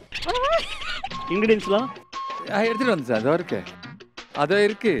 இன்கிரிடியன்ஸ்லாம் எடுத்துட்டு வந்து சார். அதோ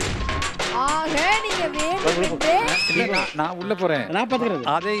இருக்கு. நீங்க வேணும்னே நான் உள்ள போறேன். நான் பாத்துக்கிறது.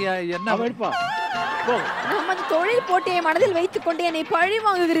 அதை என்ன எடுப்பா? நமது தொழில் போட்டியை மனதில் வைத்துக் கொண்டு என்னை பழி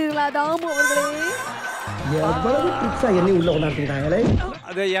வாங்குகிறீர்களா தாமு அவர்களே?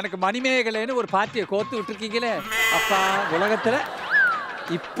 அது எனக்கு மணிமேகலைன்னு ஒரு பார்ட்டியை கோத்து விட்டுருக்கீங்களே அப்பா. உலகத்துல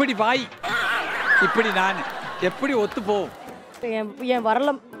இப்படி வாய், இப்படி நான் எப்படி ஒத்து போகும்? என்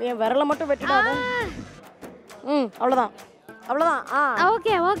விரல மட்டும் வெட்டிடாத. அவ்வளவுதான்.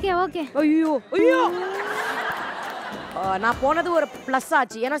 ஓகே. ஐயோ நான் போனது ஒரு ப்ளஸ்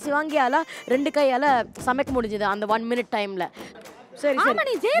ஆச்சு. ஏன்னா சிவாங்கியால 2 கையால சமைக்க முடிஞ்சது அந்த 1 மினிட் டைம்ல. சரி ஆமா,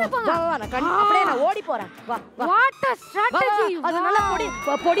 நீ ஜெயில போங்க. அப்படியே நான் ஓடி போறேன். வா. What a strategy. அது நல்லா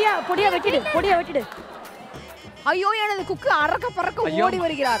பொடியா வெட்டிடு. ஐயோ, எனது குக்கு அறக்க பறக்க ஓடி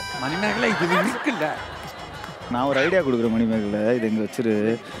வருகிறார். மணிமேகலை இது இருக்குல்ல. நான் ஒரு ஐடியா கொடுக்குறேன் மணிமேகலை. இது எங்க வச்சிரு.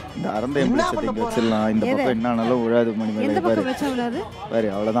 இந்த அரந்த எம்பளத்தை இங்க வச்சிடலாம். இந்த பக்கம் என்னன்னாலும் உழாது மணிமேகலை. எந்த பக்கம் வச்சா விடாது? பாரு,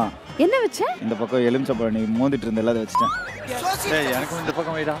 அவ்வளவுதான். என்ன வச்ச? இந்த பக்கம் எலுமிச்சப்பழம் நீ மோதிட்டு இருந்தல, அதை வச்சிட்டேன். டேய், எனக்கு இந்த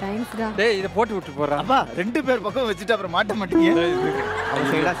பக்கம் வைடா. தேங்க்ஸ்டா. டேய், இத போட்டு விட்டு போறேன். அப்பா 2 பேர் பக்கம் வச்சிட்டு அப்புறம் மாட்ட மாட்டீங்க. அவ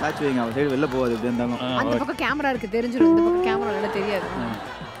சைடா சாட்சி வைங்க. அவ சைடு வெளில போகாது. இப்படி இருந்தாங்க. அந்த பக்கம் கேமரா இருக்கு, தெரிஞ்சிரும். இந்த பக்கம் கேமரா நல்லா தெரியாது.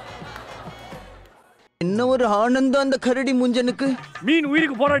 என்ன ஒரு ஆனந்தம் அந்த கரடி முஞ்சனுக்கு. மீன்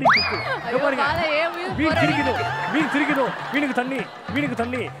உயிருக்கு போராடி இருக்கு. பாருங்க, மீன் சிரிக்குதோ. மீனுக்கு தண்ணி.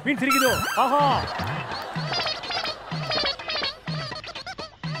 மீன் சிரிக்குதோ. ஆஹா,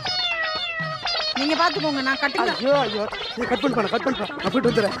 நீங்க பாத்துக்கோங்க, நான் கட்டுங்க. ஐயோ, நீ கட் பண்ணு. நான்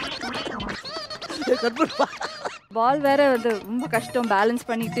போயிட்டு வந்துறேன். கட் பண்ணு. பால் வேற வந்து ரொம்ப கஷ்டம் பேலன்ஸ்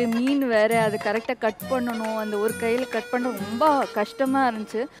பண்ணிட்டு, மீன் வேற அது கரெக்டாக கட் பண்ணணும். அந்த ஒரு கையில் கட் பண்ண ரொம்ப கஷ்டமா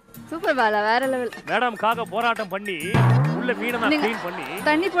இருந்துச்சு. சூப்பர் பாலா, வேற லெவல். மேடம் காக போராட்டம் பண்ணி உள்ள மீனை நான் க்ளீன் பண்ணி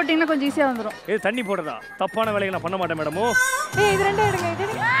தண்ணி போட்டீங்கன்னா கொஞ்சம் ஈஸியா வந்துரும். தண்ணி போடுறதா? தப்பான வேலையை நான் பண்ண மாட்டேன் மேடமோ. இது ரெண்டும் எடுங்க.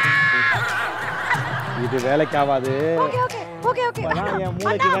 இது வேலைக்கு ஆகாது. ஓகே. என்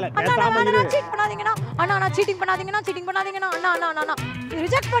மூளைக்கு வேலை. பேசாம இரு. சீட் பண்ணாதீங்கனா. அண்ணா அண்ணா சீட்டிங் பண்ணாதீங்கண்ணா அண்ணா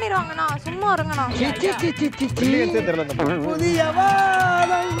ரிஜெக்ட் பண்ணிடுவாங்கண்ணா சும்மா இருங்கண்ணா. புதிய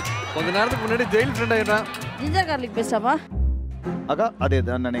வாதம். கொஞ்ச நேரத்துக்கு முன்னாடி ஜெயில் ஃப்ரெண்ட் ஆயிட்டான். Ginger garlic பேஸ்டாப்பா? அக்கா அதே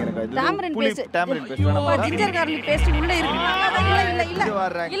தான் நினைக்கிறேன். Tamarind paste. டாமரின் பேஸ்ட் வேணுமா? ஜிஞ்சர் கார்லிக் பேஸ்ட் உள்ள இருக்கு.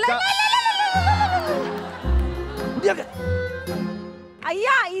 இல்ல.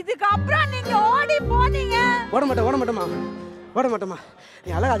 ஐயா இதுக்கு அப்புறம் நீங்க ஓடி போனீங்க. ஓட மாட்டோமா நீ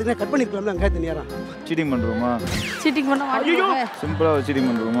அழகா அதுக்கு கட் பண்ணிருக்கலாம்ல அங்க தனியாரா. சீட்டிங் பண்றோமா? சீட்டிங் பண்ண மாட்டீங்க. சிம்பிளா சீட்டிங்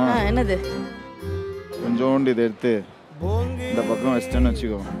பண்றோமா? என்னது? கொஞ்சோண்டு இதை எடுத்து இந்த பக்கம் வச்சிட்டேன்னு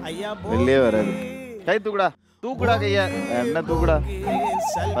வச்சுக்கோ, வெளியே வராது. கை தூக்குடா கையா. என்ன தூக்குடா.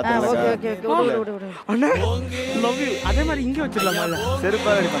 Okay Anna love you. அதே மாதிரி இங்க வச்சிரலாமா?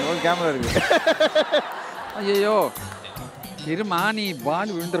 செருப்பா ரெடி பண்ணு. கேமரா இருக்கு. ஐயோ இருமா, நீ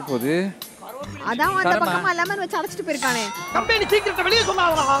பால் விழுந்துற போது. அதான் அந்த பக்கமா லெமன் வச்சு அடைச்சிட்டு போயிருக்கானே. கம்பெனி சீக்கிரத்தை வெளியே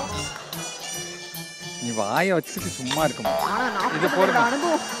சொன்னாங்களா? நீ வாயை வச்சுட்டு சும்மா இருக்கமா? ஆனா நான்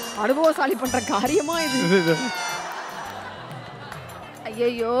அனுபவசாலி பண்ற காரியமா இது?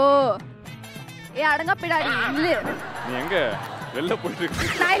 ஐயோ அடங்க பிடாடி. இல்ல நீ எங்க வெளில போயிட்டு இருக்க?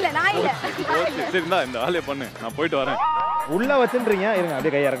 நான் இல்ல சரி இந்தா இந்த ஆளே பண்ணு, நான் போயிட்டு வரேன். உள்ள வச்சுன்றீங்க, இருங்க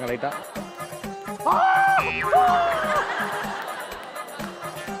அப்படியே கை இறங்க லைட்டா.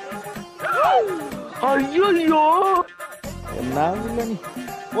 ஐயோ என்ன இல்ல நீ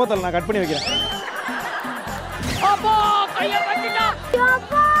போதல், நான் கட் பண்ணி வைக்கிறேன். அப்பா கைய கட்டிட்டா.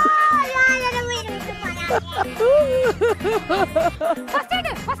 அப்பா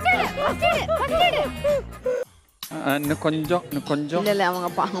இன்னும் கொஞ்சம் இல்ல அவங்க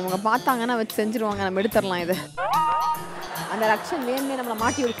பார்த்தாங்கன்னா வச்சு செஞ்சிருவாங்க. நம்ம எடுத்துடலாம் இது. அந்த ரக்ஷன் வேணுமே நம்மள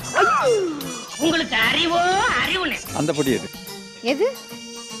மாட்டி விடு. உங்களுக்கு அறிவு அந்த பொடி எது?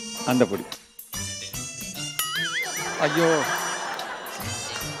 அந்த பொடி. ஐயோ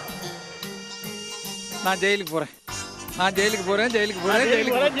நான் ஜெயிலுக்கு போறேன்.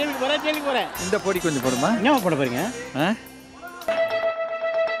 இந்த பொடி கொஞ்சம் போடுமா? என்ன பண்ண போறீங்க?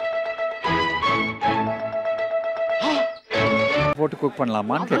 போட்டு குக்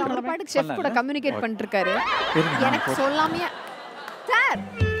பண்ணலாமான்னு கேக்குறேன். அவர் பாட்டுக்கு செஃப் கூட கம்யூனிகேட் பண்ணிட்டு இருக்காரு. எனக்கு சொல்லாமையே சார்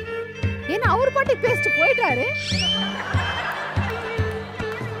என்ன அவர் பாட்டுக்கு பேசிட்டு போயிட்டாரு.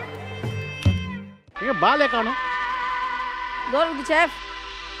 ஏங்க பாலே காணோம். கோல்க்கு செஃப்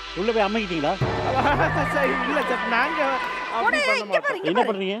உள்ள போய் அம்மிக்கிட்டீங்களா? இல்ல செஃப், நாங்க அப்படி பண்ண மாட்டோம். என்ன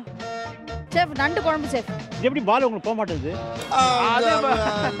பண்றீங்க? செஃப் நண்டு குழம்பு செஃப். எப்படி பால் உங்களுக்கு போக மாட்டேங்குது?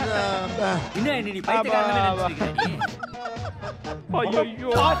 என்ன நீ பைத்தியக்காரன்னு நினைச்சிட்டீங்க? ஐயோ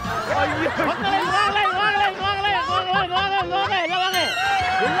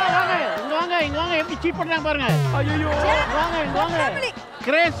இங்க வாங்க எப்படி சீட் பண்றாங்க பாருங்க. ஐயோ வாங்க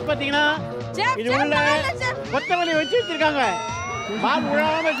கிரேஸ் பாத்தீங்கன்னா இது உள்ள கொத்தமல்லி வச்சு வச்சிருக்காங்க. பால்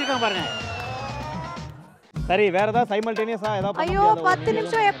உழாம வச்சிருக்காங்க பாருங்க. சரி வேற ஏதாவது சைமல்டேனியஸா ஏதாவது பண்ண ஐயோ 10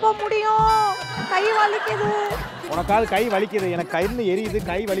 நிமிஷம் எப்போ முடியும்? கை வலிக்குது. உனக்காவது கை வலிக்குது, எனக்கு கண்ணு எரியுது,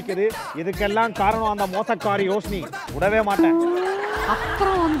 கை வலிக்குது. இதுக்கெல்லாம் காரணம் அந்த மோசக்காரி யோசனை. விடவே மாட்டேன்.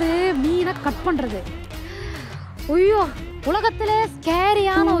 அப்புறம் மீனை கட் பண்றது. ஐயோ உலகத்திலே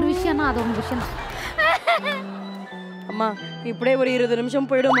ஸ்கேரியான ஒரு விஷயம்னா அது ஒரு விஷயம் தான். அம்மா இப்படியே ஒரு 20 நிமிஷம்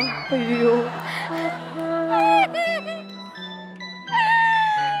போயிடுமா? ஐயோ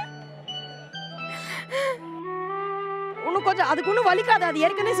இன்னும் கொஞ்சம், அதுக்கு ஒன்றும் வலிக்காது, அது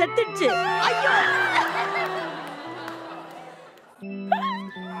ஏற்கனவே செத்துடுச்சு. ஐயோ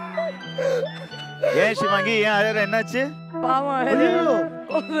ஏன் சிவாங்கி ஏன் அழற, என்னாச்சு?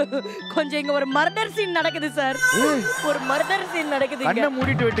 கொஞ்சம் இங்க ஒரு மர்டர் சீன் நடக்குது சார். ஒரு மர்டர் சீன் நடக்குது. கண்ணை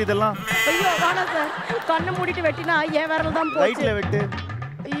மூடிட்டு வெட்டு இதெல்லாம். ஐயோ வேணாம் சார், கண்ணை மூடிட்டு வெட்டினா என் விரல் தான் போச்சு. ரைட்ல வெட்டு.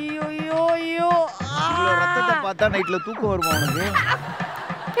 ஐயோ இவ்வளவு ரத்தத்தை பார்த்தா நைட்ல தூக்கம் வருமா உனக்கு?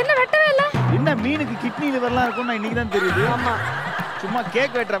 என்ன வெட்டவே இல்ல? என்ன மீனுக்கு கிட்னி லிவர்லாம் இருக்கும்னு இன்னைக்கு தான் தெரியுது. ஆமா சும்மா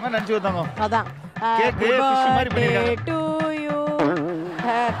கேக் வெட்டுற மாதிரி நினைச்சு வந்தாங்க. அதான் கேக் ஃபிஷ் மாதிரி பண்ணிருக்காங்க. To you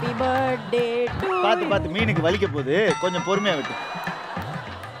happy birthday to. பாத்து மீனுக்கு வலிக்க போகுது, கொஞ்சம் பொறுமையா வெட்டு.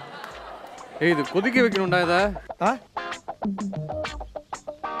 ஏய் இது கொதிக்க வைக்கணும்டா இத.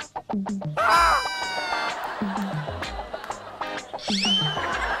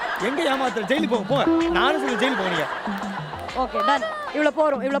 எங்க ஏமாத்துற? ஜெயிலுக்கு போ. நானும் சொல்ல ஜெயிலுக்கு போறீங்க. Okay done. இவ்வளவு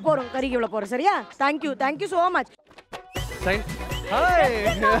போறோம் கறிக்கு இவ்வளவு போறோம். சரியா? Thank you so much. Sign. Hi.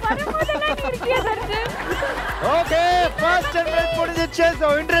 Okay first entrance முடிஞ்சிச்சு. சோ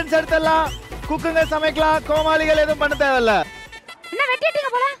என்ட்ரன்ஸ் எடுத்துடலாம். குக்குங்க சமைக்கலாம். கோமாளிகள் எதுவும் பண்ண தேவையில்ல. என்ன வெட்டிட்டீங்க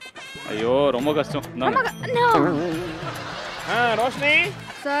போல? ஐயோ ரொம்ப கஷ்டம். ரோஷினி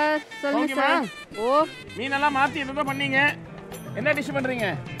சார் சொல்லுங்க சார். ஓ மீனெல்லாம் மாத்தி என்னதான் பண்ணீங்க? என்ன டிஷ் பண்றீங்க?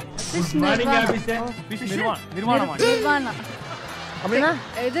 நிர்வாணம். அப்படின்னா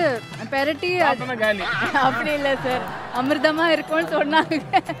இது பெரட்டி காலி. அப்படி இல்லை சார், அமிர்தமா இருக்கும்னு சொன்னாங்க.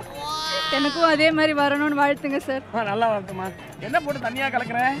 எனக்கும் அதே மாதிரி வரணும்னு வாழ்த்துங்க சார். நல்லா வாழ்த்துமா. என்ன போட்டு தண்ணியா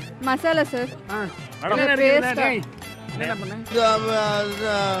கலக்குற? மசாலா சார். என்ன பண்ணேன்?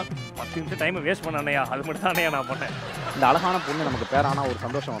 10 நிமிஷம் டைம் வேஸ்ட் பண்ணானேயா, அது மட்டும் தானே நான் பண்ணேன். இந்த அழகான பொண்ணு நமக்கு பேரானா ஒரு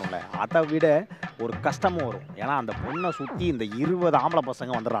சந்தோஷம் வரும்ல, அதை விட ஒரு கஷ்டமும் வரும். ஏன்னா அந்த பொண்ணை சுற்றி இந்த 20 ஆம்பளை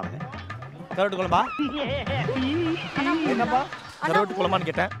பசங்க வந்துடுறானுங்க. கருவாட்டு குழம்பா? என்னப்பா கருவாட்டு குழம்பான்னு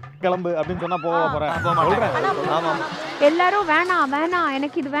கேட்டேன். கிளம்பு அப்படின்னு சொன்னா போக போறேன். ஆமா எல்லாரும் வேணாம் வேணாம்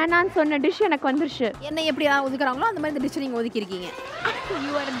எனக்கு இது வேணான்னு சொன்ன டிஷ் எனக்கு வந்துருச்சு. என்ன எப்படி ஒதுக்குறாங்களோ அந்த மாதிரி இந்த டிஷ் நீங்க ஒதுக்கி இருக்கீங்க.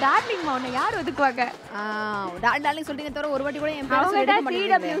 யூ ஆர் டார்லிங் மா. உன்னை யார் ஒதுக்குவாங்க? டார்லிங் சொல்றீங்க தவிர ஒரு வாட்டி கூட என் பேர் சொல்ல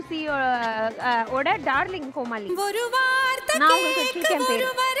மாட்டீங்க. CWC ஓட டார்லிங் கோமாளி. ஒரு வார்த்தை நான் உங்களுக்கு சீக்கிரம் பேர்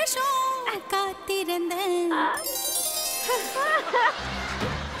ஒரு வருஷம் காத்திருந்தேன்.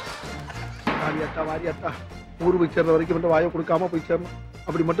 வாரியத்தா ஊர் போய் சேர்ற வரைக்கும் மட்டும் வாயை கொடுக்காம போய் சேரணும்.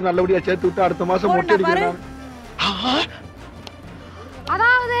 அப்படி மட்டும் நல்லபடியா சேர்த்து விட்டு அடுத்த மாசம் மொட்டை அடிக்கிறேன்.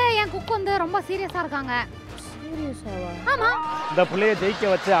 அதாவது என் குக்கு வந்து ரொம்ப சீரியஸா இருக்காங்க. சீரியஸாவா? ஆமா. இந்த புள்ளைய ஜெயிக்க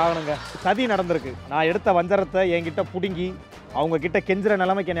வச்சு ஆகணுங்க. சதி நடந்திருக்கு. நான் எடுத்த வஞ்சரத்தை என்கிட்ட புடுங்கி அவங்க கிட்ட கெஞ்சுற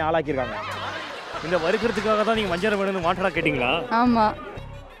நிலைமைக்கு என்னை ஆளாக்கியிருக்காங்க. இந்த வருகிறதுக்காக தான் நீங்க வஞ்சரம் வேணும்னு வாண்டடா கேட்டீங்களா? ஆமா.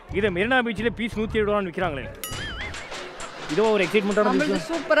 இதை மெரினா பீச்சில் பீஸ் 107 ரூபான்னு விற்கிறாங்களே, இதோ ஒரு எக்ஸைட்மெண்ட்டான விஷயம்.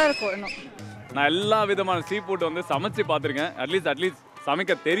 சூப்பரா இருக்கும். நான் எல்லா விதமான சீ ஃபுட் வந்து சமைச்சு பார்த்துருக்கேன். அட்லீஸ்ட்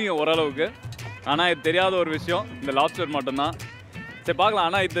சமைக்க தெரியும் ஓரளவுக்கு. ஆனால் இது தெரியாத ஒரு விஷயம் இந்த லாப்ஸ்டர் மட்டும்தான். சரி பார்க்கலாம்.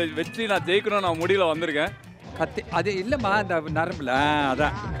 ஆனால் இதை வச்சு நான் ஜெயிக்கணும் நான் முடியல வந்திருக்கேன். கத்தி அது இல்லைம்மா, அந்த நரம்புல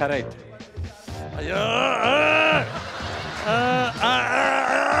அதான் கரெக்ட். ஐயோ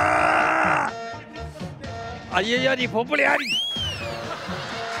ஐயோ நீ பொம்பளையாரி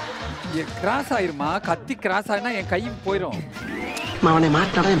கிராஸ் ஆயிருமா? கத்தி கிராஸ் ஆயினா என் கை போயிடும். அவனை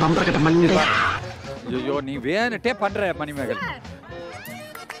மாட்டாடா என் பம்பர கட்ட மண்ணி. ஐயோ நீ வேணுட்டே பண்ற மணிமேகல்.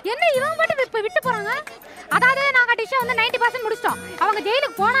 என்ன இவங்க மட்டும் இப்ப விட்டு போறாங்க? அதாவது நாங்க டிஷ் வந்து 90% முடிச்சிட்டோம். அவங்க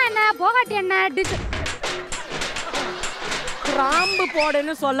ஜெயிலுக்கு போனா என்ன போகாட்டி என்ன டிஷ் கிராம்பு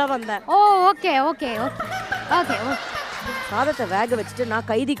போடுன்னு சொல்ல வந்தேன். ஓ okay okay okay okay okay. சாதத்தை வேக வச்சுட்டு நான்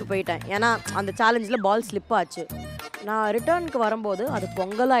கைதிக்கு போயிட்டேன். ஏன்னா அந்த சேலஞ்சில் பால் ஸ்லிப் ஆச்சு. நான் ரிட்டர்னுக்கு வரும்போது அது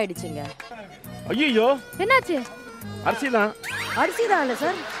பொங்கல் ஆயிடுச்சுங்க. ஐயோ என்னாச்சு? அரிசி தான். அரிசி தான் இல்லை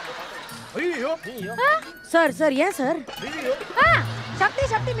சார். ஐயோ சார் சார் ஏன் சார்? சக்தி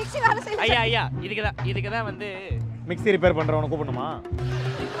சக்தி மிக்ஸி வேலை செய்யுது. ஐயா இதுக்கு தான் வந்து மிக்ஸி ரிப்பேர் பண்றவன கூப்பிடணுமா?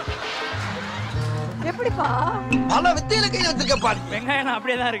 எப்படிப்பா? பல வித்தையில கை வச்சிருக்க பாரு. வெங்காயம்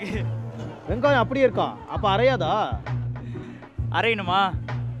அப்படியே தான் இருக்கு. வெங்காயம் அப்படியே இருக்கா? அப்ப அரையாதா? அரையணுமா?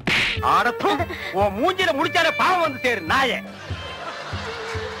 ஆடப்பும் உன் மூஞ்சில முடிச்சாலே பாவம் வந்து சேரு நாயே.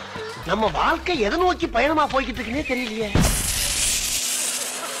 நம்ம வாழ்க்கை எதை நோக்கி பயணமா போய்கிட்டு இருக்குன்னே தெரியலையே.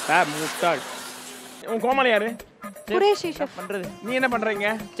 முட்டாள். உன் கோமாளி யாரு? சுரேஷ் ஷெஃப் பண்றது. நீ என்ன பண்றீங்க?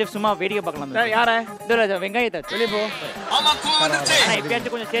 செஃப் சும்மா வேடிக்கை பார்க்கலாம். யார? இந்த வெங்காயத்தை வெளிய போ. ஆமா கோவம் வந்துருச்சு.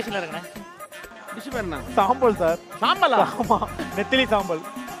 இப்பயாச்சும் கொஞ்சம் ஸ்டேஷன்ல இருக்கேன். டிஷ் பேர் என்ன? சாம்பல் சார். சாம்பலா? ஆமா, நெத்திலி சாம்பல்.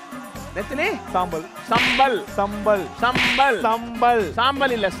 நெத்திலி சாம்பல். சம்பல் சம்பல் சம்பல் சம்பல்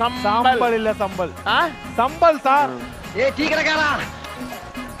சாம்பல் இல்ல சாம்பல் இல்ல சம்பல். சம்பல் சார். ஏய் டீ கடைக்காரா,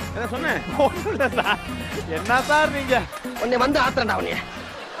 என்ன சொன்னேன்? ஒண்ணுல சார். என்ன சார் நீங்க? உன்னை வந்து ஆத்துறடா உன்னை.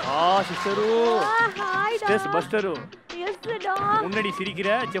 சிஸ்டரு ஹாய் டா. Stress buster. எஸ் டா. முன்னாடி சிரிக்கிற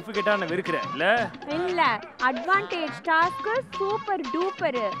செஃப் கேட்டா நான் வெறுக்கிற இல்ல? இல்ல அட்வான்டேஜ் டாஸ்க் சூப்பர்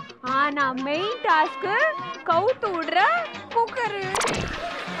டூப்பர். ஆனா மெயின் டாஸ்க் கவுத்து விடுற குக்கர்.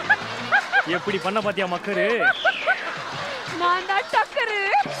 எப்படி பண்ண பாத்தியா மக்கரு? நான் தான் டக்கர்.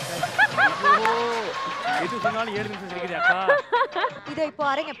 எது சொன்னாலும் 7 நிமிஷம் சிரிக்கிறியா அக்கா? இதை இப்போ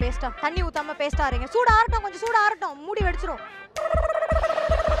அரைங்க பேஸ்டா. தண்ணி ஊத்தாம பேஸ்டா அரைங்க. சூடு ஆறட்டும், கொஞ்சம் சூடு ஆறட்டும். மூடி வெடிச்சிரும்.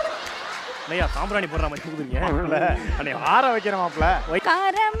 நையா சாம்பிராணி போடுற மாதிரி தூக்குறீங்க. அண்ணே ஆற வைக்கிற மாப்ள.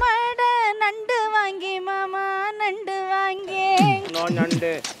 காரமட நண்டு வாங்கி மாமா நண்டு வாங்கி.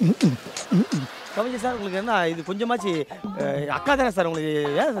 நண்டு. கவிஞர் சார் உங்களுக்கு என்ன இது கொஞ்சமாச்சு அக்கா தானே சார்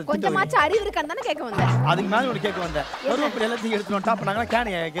உங்களுக்கு? கொஞ்சமாச்சு அறிவு இருக்கான்னு தானே கேட்க வந்தேன். அதுக்கு மேல உங்களுக்கு கேட்க வந்தேன். கருவேப்பிலை எல்லாத்தையும் எடுத்துட்டு டாப் பண்ணாங்க.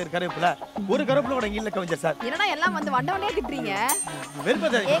 கருவேப்பிலை ஒரு கருவேப்பிலை கூட இல்ல கவிஞர் சார். என்னடா எல்லாம் வந்து வண்டவனே திட்டுறீங்க?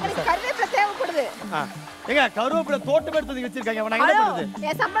 வெறுப்பதே. எங்களுக்கு கருவேப்பிலை தேவைப்படுது. ஏங்க கருவேப்பிலை தோட்டம் எடுத்து வச்சிருக்காங்க. நான் என்ன பண்றது?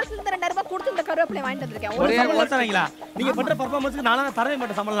 என் சம்பளத்துல இருந்து 2000 ரூபாய் கொடுத்து இந்த கருவேப்பிலை வாங்கிட்டு வந்திருக்கேன். ஒரு சம்பளம் தரீங்களா? நீங்க பண்ற பெர்ஃபார்மன்ஸ்க்கு நானா தரவே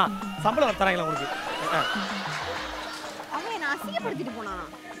மாட்டேன் சம்பளம். சம்பளம் தரீங்களா உங்களுக்கு? அவன் என்ன அசிங்கப்படுத்திட்டு போனானா?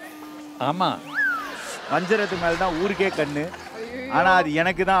 ஆமா, வஞ்சரத்துக்கு மேல தான் ஊருக்கே கண்ணு. ஆனா அது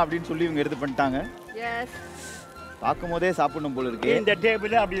எனக்கு தான் அப்படின்னு சொல்லி இவங்க எடுத்து பண்ணிட்டாங்க. பார்க்கும் போதே சாப்பிடணும் போல இருக்கு. இந்த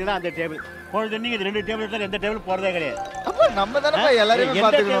டேபிள் அப்படின்னா அந்த டேபிள் பொழுது நீங்க இந்த 2 டேபிள் எடுத்தா எந்த டேபிள் போறதே கிடையாது. அப்ப நம்ம தானே எல்லாரையும்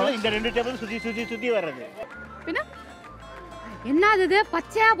பாத்துக்கணும். இந்த 2 டேபிள் சுத்தி சுத்தி சுத்தி வர்றது. பின்ன என்னது இது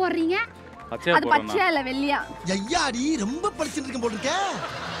பச்சையா போடுறீங்க? அது பச்சையா இல்ல வெள்ளையா? ஐயாடி ரொம்ப படிச்சிட்டு இருக்கேன் போல இருக்கே.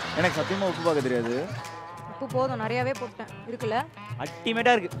 எனக்கு சத்தியமா உப்பு பார்க்க தெரியாது. உப்பு போதும் நிறையவே போட்டேன். இருக்குல்ல?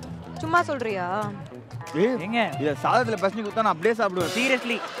 அல்டிமேட்டா இருக்கு. சும்மா சொல்றியா? ஏங்க இத சாதத்துல பசங்க குத்தா நான் அப்படியே சாப்பிடுவேன்.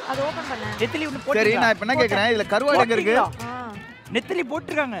 சீரியஸ்லி. அது ஓபன் பண்ணு. நெத்திலி ஒன்னு போட்டு. சரி நான் இப்ப என்ன கேக்குறேன்? இதுல கருவாடு எங்க இருக்கு? நெத்திலி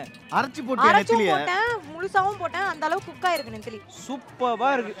போட்டுருக்காங்க. அரைச்சு போட்டு நெத்திலிய. போட்டேன், முழுசாவும் போட்டேன். அந்த அளவுக்கு குக் ஆயிருக்கு நெத்திலி. சூப்பரா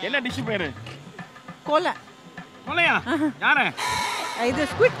இருக்கு. என்ன டிஷ் பேரு? கோலை. கோலையா? யாரு? இது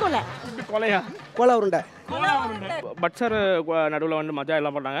ஸ்குவிட் கோலை. கோலையா? கோலா உருண்டை. கோலா உருண்டை. பட்சர் நடுவுல வந்து மஜா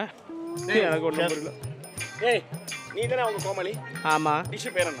எல்லாம் பண்ணாங்க. எனக்கு ஒண்ணும் புரியல. ஏய் நீ தானே அவங்க கோமலி? ஆமா. டிஷ்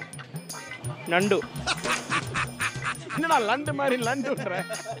பேர் என்ன? நண்டு. என்னடா லண்டு மாதிரி லண்டுன்ற?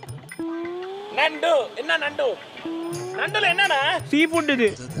 நண்டு. என்ன நண்டு? நண்டுல என்னடா? சீ ஃபுட் இது.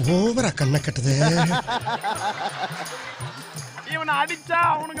 ஓவரா கண்ண கட்டுது. இவனை அடிச்சா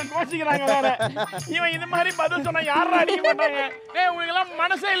அவனுக்கு கோச்சிக்கிறாங்க வேற. இவன் இது மாதிரி பதில் சொன்னா யாரும் அடிக்க மாட்டாங்க. டேய் உங்களுக்கு எல்லாம்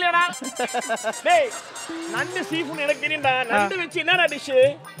மனசே இல்லையடா. டேய் நண்டு சீ ஃபுட் எனக்கு தெரியும்டா. நண்டு வச்சு என்னடா டிஷ்?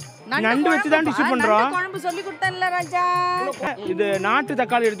 நண்டு வச்சு தான் டிஷ் பண்றோம். குழம்பு சொல்லி கொடுத்தேன்ல ராஜா. இது நாட்டு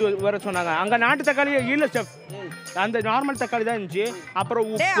தக்காளி எடுத்து வர சொன்னாங்க. அங்க நாட்டு தக்காளி இல்ல செஃப். அந்த நார்மல் தக்காளி தான் இருந்துச்சு. அப்புறம்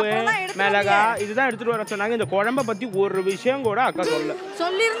உப்பு மிளகா இதுதான் எடுத்துட்டு வர சொன்னாங்க. இந்த குழம்ப பத்தி ஒரு விஷயம் கூட அக்கா சொல்ல.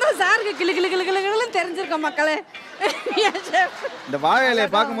 சொல்லியிருந்தா சாருக்கு கிளு கிளு கிளு கிளுன்னு தெரிஞ்சிருக்க மக்களே. இந்த வாழையில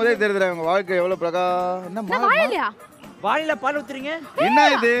பாக்கும்போதே தெரியுதுடா உங்க வாழ்க்கை எவ்வளவு பிரகா. என்ன வாழையா? வாழையில பால் ஊத்துறீங்க? என்ன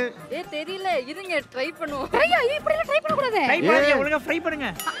இது? தெரியல. இருங்க ட்ரை பண்ணுவோம். ஃப்ரையா? இப்படி ட்ரை பண்ண கூடாது. ட்ரை பண்ணுங்க, ஒழுங்கா ஃப்ரை பண்ணுங்க.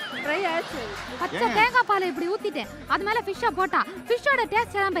 ஃப்ரை ஆச்சு. பச்சை தேங்காய் பால் இப்படி ஊத்திட்டேன். அது மேல ஃபிஷ்ஷா போட்டா ஃபிஷ்ஷோட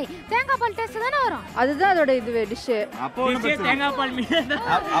டேஸ்ட் எல்லாம் போய் தேங்காய் பால் டேஸ்ட் தானே வரும். அதுதான் அதோட இதுவே டிஷ். அப்போ தேங்காய் பால் மீன்.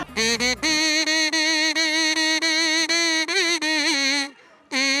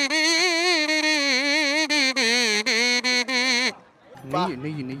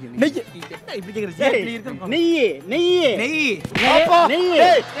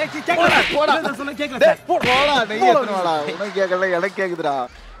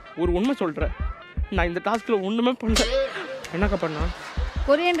 ஒரு உண்மை சொல்றேன். நான் இந்த டாஸ்க்ல ஒண்ணுமே பண்ணல. என்னக்கா பண்ணா?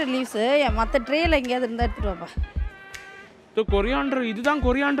 கொரியண்டர் லீவ்ஸ் மத்த ட்ரேல எங்கயாவது இருந்தா எடுத்துட்டு வாப்பா. இது கொரியாண்டர். இதுதான்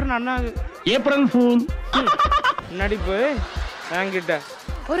கொரியாண்டர் அண்ணா. ஏப்ரல் ஃபூல் நடிப்பு என்கிட்ட.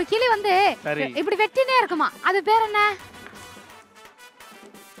 ஒரு கிளி வந்து இப்படி வெட்டினே இருக்குமா. அது பேர் என்ன?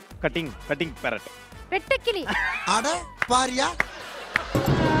 Cutting farad. வெட்டு கிளி. அட பாரியா.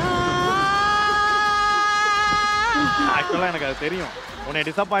 ஆக்சுவலா எனக்கு அது தெரியும். உன்னை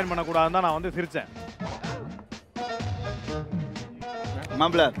டிசப்பாயின்ட் பண்ண கூடாதுன்னு தான் நான் வந்து சிரிச்சேன்.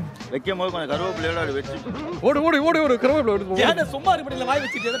 மாப்ள வைக்கும் போது கொஞ்சம் கருவேப்பிலையோட வெச்சு ஓடு கருவேப்பிலை. ஏன்னா சும்மா இருப்பீங்களா வாய்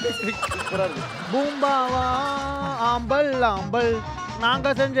வச்சிட்டு எதை பேசுறீங்க? பூம்பாவா ஆம்பல் நாங்க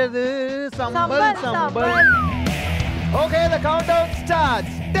செஞ்சது சம்பல். Okay, the countdown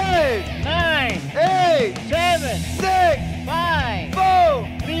starts. 10, 9, 8, 7, 6, 5, 4,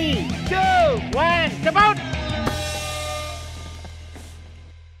 3, 2, 1. Step out.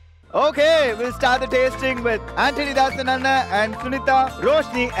 Okay, we'll start the tasting with Anthony Dasananna and Sunita,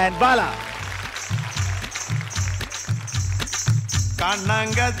 Roshni and Bala.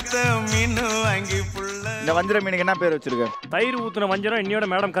 இந்த வஞ்சர மீனுக்கு என்ன பேர் வச்சிருக்க? தயிர் ஊத்துன வஞ்சரம் இன்னையோட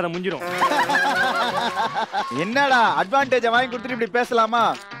மேடம் கதை முடிஞ்சிரும். என்னடா அட்வான்டேஜ் வாங்கி கொடுத்துட்டு இப்படி பேசலாமா?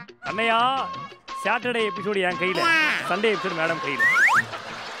 அண்ணையா சாட்டர்டே எபிசோடு என் கையில, சண்டே எபிசோடு மேடம் கையில.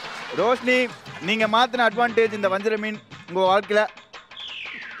 ரோஷினி நீங்க மாத்தின அட்வான்டேஜ் இந்த வஞ்சர மீன் உங்க வாழ்க்கையில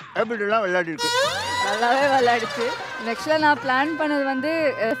எப்படிலாம் விளையாடி இருக்கு? நல்லாவே விளையாடுச்சு. ஆக்சுவலாக நான் பிளான் பண்ணது வந்து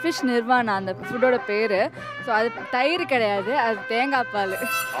ஃபிஷ் நிர்வாணா அந்த ஃபுட்டோட பேர். ஸோ அது தயிர் கிடையாது, அது தேங்காய் பால்.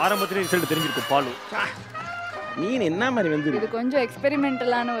 ஆரம்பத்திலே ரிசல்ட் தெரிஞ்சிருக்கு பாலு. மீன் என்ன மாதிரி வந்து இது கொஞ்சம்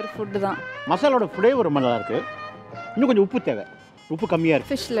எக்ஸ்பெரிமெண்டலான ஒரு ஃபுட்டு தான். மசாலோட ஃப்ளேவர் ரொம்ப நல்லா இருக்கு. இன்னும் கொஞ்சம் உப்பு தேவை. உப்பு கம்மியாக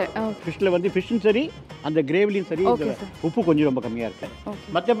இருக்கு ஃபிஷ்ஷில் வந்து ஃபிஷ்ஷும் சரி அந்த கிரேவிலையும் சரி உப்பு கொஞ்சம் ரொம்ப கம்மியாக இருக்கு.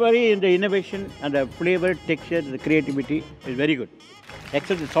 மற்றபடி இந்த இன்னோவேஷன் அந்த ஃப்ளேவர் டெக்ஸ்சர் இந்த creativity is very good.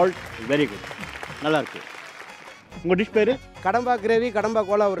 Accept salt is very good. நல்லா இருக்கு. உங்கள் டிஷ் பேர்? கடம்பா கிரேவி, கடம்பா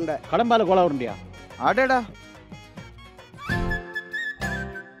கோலா உருண்டை. கடம்பால கோலா உருண்டையா? அடடா.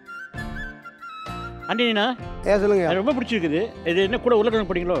 ஆண்டினா சொல்லுங்க. எனக்கு ரொம்ப பிடிச்சிருக்குது. இது என்ன கூட உருளைக்கிழங்கு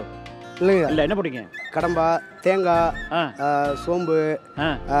போட்டீங்களோ? இல்லைங்க. இல்லை என்ன போட்டீங்க? கடம்பா, தேங்காய், சோம்பு,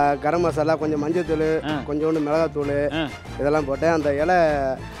 கரம் மசாலா, கொஞ்சம் மஞ்சத்தூள், கொஞ்சோண்டு மிளகாத்தூள் இதெல்லாம் போட்டேன். அந்த இலை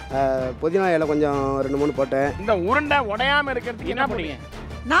புதினா இலை கொஞ்சம் 2-3 போட்டேன். இந்த உருண்டை உடையாம இருக்கிறதுக்கு என்ன பண்ணீங்க?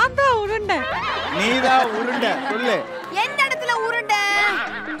 நான் தான் உருண்டை. நீதான் உருண்டை. சொல்லு எந்த இடத்துல உருண்டை?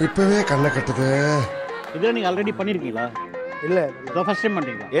 இப்பவே கண்ணை கட்டுது. இதை நீங்க ஆல்ரெடி பண்ணிருக்கீங்களா? இல்ல, ஃபர்ஸ்ட் டைம்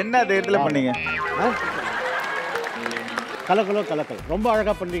பண்றீங்க. என்ன தைரியத்துல பண்ணீங்க? கலக்கல் ரொம்ப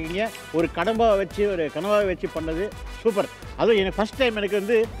அழகாக பண்ணிருக்கீங்க. ஒரு கடம்பாவை வச்சு ஒரு கனவாவை வச்சு பண்ணது சூப்பர். அதுவும் எனக்கு ஃபர்ஸ்ட் டைம் எனக்கு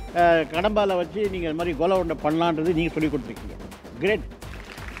வந்து கடம்பாவில் வச்சு நீங்கள் இது மாதிரி கோலா உருண்டை பண்ணலான்றது நீங்கள் சொல்லி கொடுத்துருக்கீங்க. கிரேட்.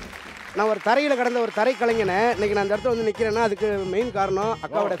 நான் ஒரு தரையில் கடந்த ஒரு தரை கலைஞனை இன்னைக்கு நான் அந்த இடத்துல வந்து நிற்கிறேன்னா அதுக்கு மெயின் காரணம்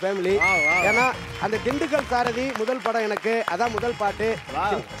அக்காவோட ஃபேமிலி. ஏன்னா அந்த திண்டுக்கல் சாரதி முதல் படம் எனக்கு அதான் முதல் பாட்டு.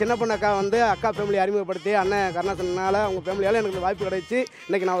 சின்ன பொண்ணு அக்கா வந்து அக்கா ஃபேமிலி அறிமுகப்படுத்தி அண்ணன் கருணாசனால அவங்க ஃபேமிலியால் எனக்கு வாய்ப்பு கிடைச்சி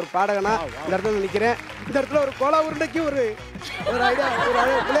இன்னைக்கு நான் ஒரு பாடகனா இந்த இடத்துல வந்து நிற்கிறேன். இந்த இடத்துல ஒரு கோலா உருண்டைக்கு ஒரு ஐடியா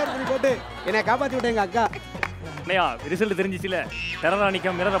ஒரு பிள்ளையார் சொல்லி போட்டு என்னை காப்பாற்றி விட்டேன் எங்கள் அக்கா. அண்ணையா ரிசல்ட் தெரிஞ்சிச்சுல டெரரா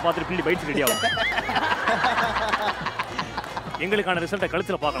நிற்காம மிரரை பார்த்துட்டு பின்னாடி பைட்ஸ் ரெடி ஆகும். எங்களுக்கான ரிசல்ட்டை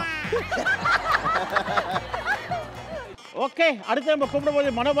கழுத்தில் பார்க்கலாம். ஓகே, அடுத்து நம்ம கூப்பிடும்போது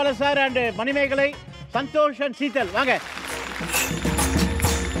Manobala sir and Manimekalai, Santhosh and சீதல் வாங்க.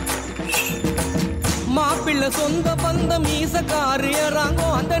 மாப்பிள்ள சொந்த பந்த மீசக்காரு ஏறாங்கோ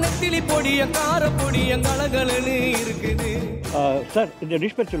அந்த நெத்திலி பொடிய கார பொடிய கலகலன்னு இருக்குது. சார் இந்த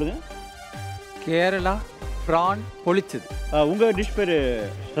டிஷ் பேர் சொல்லுங்க. கேரளா ப்ரான் பொளிச்சது. உங்க டிஷ் பேர்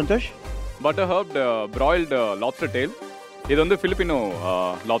சந்தோஷ்? Butter ஹர்ப்ட் பிராயில்டு lobster tail. இது வந்து பிலிப்பினோ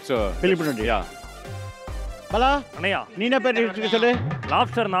லாப்ஸ்டர். பிலிப்பினோ டியா. பலா அண்ணையா நீ என்ன பேர் சொல்லு?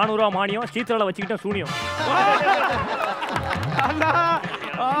 லாப்ஸ்டர் 400 ரூபா மானியம், சீத்தலால வச்சுக்கிட்டேன் சூனியம்.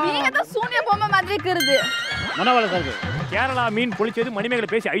 நீங்க தான் சூனிய பொம்மை மாதிரி இருக்குது. மனோபால சார் கேரளா மீன் பொளிச்சது, மணிமேகலை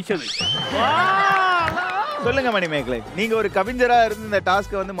பேசி அழிச்சது. சொல்லுங்க மணிமேகலை, நீங்க ஒரு கவிஞரா இருந்து இந்த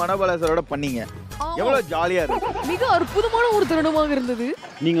டாஸ்க் வந்து மனோபால சாரோட பண்ணீங்க. எவ்வளவு ஜாலியா இருக்கு. மிக அற்புதமான ஒரு தருணமாக இருந்தது.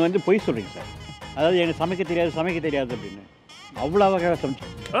 நீங்க வந்து பொய் சொல்றீங்க சார். அதாவது எனக்கு சமைக்க தெரியாது அப்படின்னு. அவ்வளவு வகையாக சமைச்சு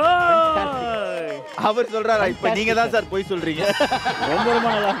அவர் சொல்றாரா? இப்ப நீங்க தான் சார் பொய் சொல்றீங்க. ரொம்ப ரொம்ப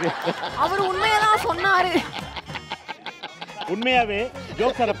நல்லா இருக்கு. அவர் உண்மையதான் சொன்னாரு. உண்மையாவே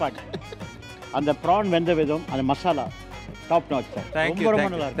ஜோக்ஸ் அரப்பாங்க. அந்த ப்ரான் வெந்த விதம், அந்த மசாலா டாப் நாச் சார். ரொம்ப ரொம்ப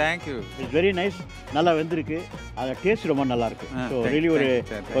நல்லா இருக்கு. Thank you. It's very nice. நல்லா வெந்திருக்கு. அந்த டேஸ்ட் ரொம்ப நல்லா இருக்கு. ஸோ ரியலி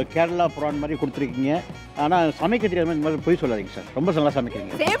ஒரு கேரளா ப்ரான் மாதிரி கொடுத்துருக்கீங்க. ஆனால் சமைக்க தெரியாத இந்த மாதிரி போய் சொல்லாதீங்க சார். ரொம்ப நல்லா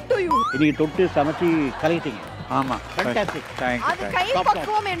சமைக்கிறீங்க. Same to you. இன்னைக்கு தொட்டு சமைச்சு கலக்கிட்டீங்க. ஆமா, ஃபேண்டாஸ்டிக். அது கை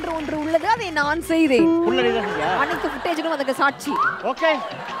பக்குவம் என்று ஒன்று உள்ளது, அதை நான் செய்தேன். புள்ளடி தான் செஞ்சா? அனைத்து ஃபுட்டேஜும் அதுக்கு சாட்சி. Okay,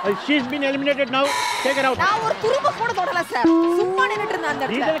 she has been eliminated now. Take her out. நான் ஒரு குறும்ப கூட தொடல சார். சும்மா நின்னுட்டு இருந்தேன் அந்த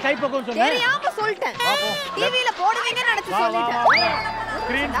இடத்துல. நீ கை பக்குவம் சொன்ன. தெரியாம சொல்லிட்டேன். டிவில போடுவீங்கன்னு நினைச்சு சொல்லிட்டேன்.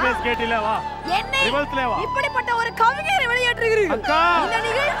 ஸ்கிரீன் ஸ்பேஸ் கேட்டில வா. என்னை ரிவர்ஸ்ல வா. இப்படிப்பட்ட ஒரு கவிஞரை வெளியேற்றுகிறீர்கள். இந்த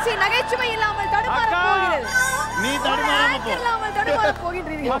நிகழ்ச்சி நகைச்சுவை இல்லாமல் தடுமாற போகிறது. நீ தடுமாறாம போ. இல்லாமல் தடுமாற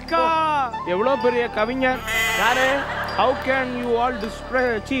போகிறீர்கள். அக்கா எவ்வளவு பெரிய கவிஞர் யாரு? How can you all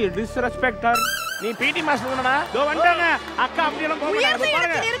disrespect her? நீ பிடி மாஸ்டர் தானடா? தோ வந்துட்டாங்க. அக்கா அப்படி எல்லாம் போக உயர்ந்த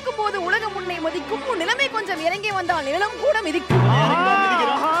இடத்தில் இருக்கும்போது உலகம் உன்னை மதிக்கும். உன் நிலைமை கொஞ்சம் இறங்கி வந்தால் நிலம் கூட மிதிக்கும்.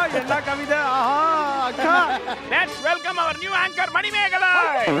 ஆஹா என்ன கவிதை. ஆஹா அக்கா. Let's welcome our new anchor Manimekalai.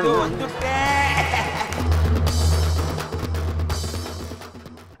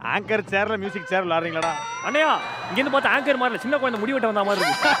 Anchor சேர்ல மியூசிக் சேர் விளையாடுறீங்களாடா? அண்ணையா இங்க இருந்து பார்த்தா ஆங்கர் மாதிரி சின்ன குழந்தை முடி வெட்ட வந்த மாதிரி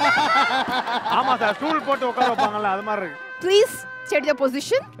இருக்கு. ஆமா சார், ஸ்டூல் போட்டு உட்கார வைப்பாங்கல்ல அது மாதிரி இருக்கு. Please set your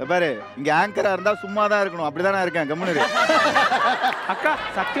position. பாரு, இங்க ஆங்கரா இருந்தா சும்மா தான் இருக்கணும். அப்படிதானே இருக்கேன். கம்முனு இரு. அக்கா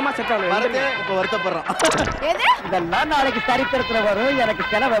சத்தியமா செட் ஆகல. வரதே இப்ப வருத்தப்படுறான். எது? இதெல்லாம் நாளைக்கு சரித்திரத்துல வரும். எனக்கு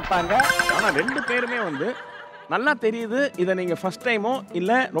செலவு வைப்பாங்க. ஆனா ரெண்டு பேருமே வந்து நல்லா தெரியுது. இதை நீங்க ஃபர்ஸ்ட் டைமோ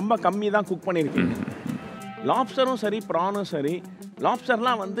இல்ல ரொம்ப கம்மி தான் குக் பண்ணிருக்கீங்க. லாப்ஸ்டரும் சரி ப்ரானும் சரி,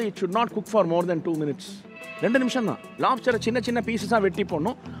 லாப்ஸ்டர்லாம் வந்து it should not cook for more then 2 minutes. 2 நிமிஷம் தான். லாப்ஸ்டரை சின்ன சின்ன பீசஸாக வெட்டி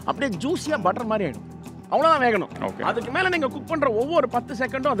போடணும். அப்படியே ஜூஸியாக பட்டர் மாதிரி ஆகிடும். அவ்வளோதான் வேகணும். அதுக்கு மேலே நீங்கள் குக் பண்ணுற ஒவ்வொரு 10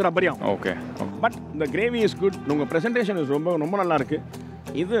 செகண்டும் அது ரப்பரியாகும். ஓகே. பட் இந்த கிரேவி இஸ் குட். உங்கள் ப்ரெசன்டேஷன் இஸ் ரொம்ப ரொம்ப நல்லா இருக்கு.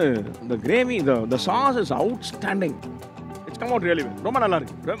 இது இந்த gravy the sauce is outstanding. It's come out really well. ரொம்ப நல்லா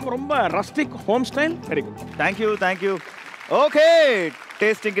இருக்கு. ரொம்ப ரொம்ப rustic home style. Very good. Thank you. Okay,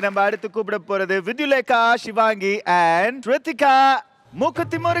 டேஸ்டிங்க்கு நம்ம அடுத்து கூப்பிட போறது வித்யுலேகா, சிவாங்கி அண்ட் ரித்திகா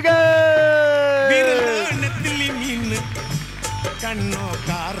மூக்குத்தி முருகன். நெத்திலி மீன் கண்ணோ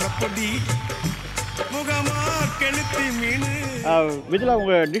காரப்பொடி முகமா கெளுத்தி மீன். விஜயா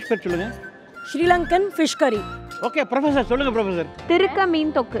உங்க டிஷ் பேர் சொல்லுங்க. ஸ்ரீலங்கன் ஃபிஷ் கரி. ஓகே ப்ரொஃபசர் சொல்லுங்க. ப்ரொஃபசர் திருக்க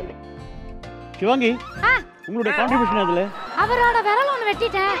மீன் தொக்கு. சிவாங்கி உங்களுடைய கான்ட்ரிபியூஷன் அதுல? அவரோட விரல் ஒன்று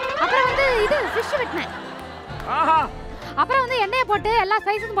வெட்டிட்டேன். அப்புறம் வந்து இது ஃபிஷ் வெட்டினேன். ஆஹா. அப்புறம் வந்து எண்ணெயை போட்டு எல்லா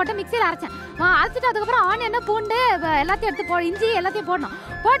ஸ்பைசஸும் போட்டு மிக்சியில் அரைச்சேன். அரைச்சிட்டு அதுக்கப்புறம் ஆனியன் பூண்டு எல்லாத்தையும் எடுத்து இஞ்சி எல்லாத்தையும் போடணும்.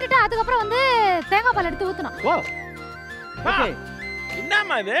 போட்டுட்டு அதுக்கப்புறம் வந்து தேங்காய் பால் எடுத்து ஊற்றணும்.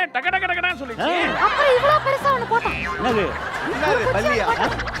 என்னம்மா இது டக டக டகன்னு சொல்லிச்சு. அப்புறம் இவ்வளோ பெருசா ஒன்று போட்டோம். என்னது பல்லியா?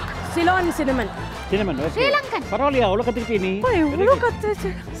 சிலோன் சினமன். ஓகே. ஸ்ரீலங்கன். பரவாயில்லையா அவ்வளோ கற்றுக்கிட்டே நீ? எவ்வளோ கற்றுச்சு.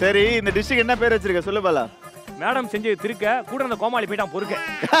 சரி, இந்த டிஷ்ஷுக்கு என்ன பேர் வச்சிருக்க சொல்லு பாலா. மேடம் செஞ்சு திருக்க கூட அந்த கோமாளி போயிட்டான் பொறுக்க.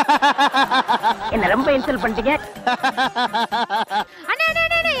 என்ன ரொம்ப இன்சல்ட் பண்ணிட்டீங்க. அண்ணே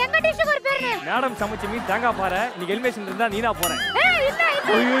எங்க டிஷ்ஷுக்கு ஒரு பேரு. மேடம் சமைச்ச மீன் தேங்காய் பாறை. இன்னைக்கு எலிமினேஷன் இருந்தா நீ தான் போறேன்.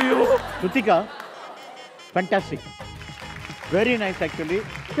 ஐயோ Ruthika fantastic. Very nice actually.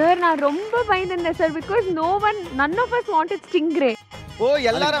 Sir நான் ரொம்ப பயந்தேன் sir. Because none of us wanted stingray. ஓ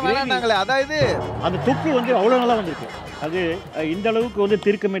எல்லாரும் வேணாங்களே. அதாவது அந்த தொக்கு வந்து அவ்வளோ நல்லா வந்திருக்கு. அது இந்த அளவுக்கு வந்து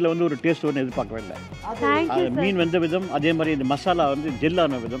திருக்கமையில் வந்து ஒரு டேஸ்ட் ஒன்று எதிர்பார்க்கவே இல்லை. அது மீன் வெந்த விதம், அதே மாதிரி இந்த மசாலா வந்து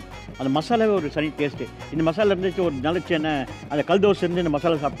ஜெல்லான விதம், அந்த மசாலாவே ஒரு சனி டேஸ்ட்டு. இந்த மசாலா இருந்துச்சு ஒரு நிலச்சென்ன அந்த கல் தோசை இருந்து இந்த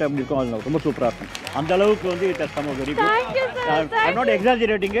மசாலா சாப்பிட்டா அப்படி இருக்கும். அது ரொம்ப சூப்பராக இருக்கும். அந்த அளவுக்கு வந்து it has come out very good. I not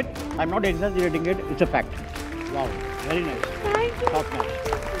exaggerating it, it's a fact. Wow, very nice. Top notch.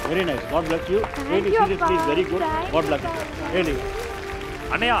 Very nice. God bless you. Really seriously very good. God bless you. Really.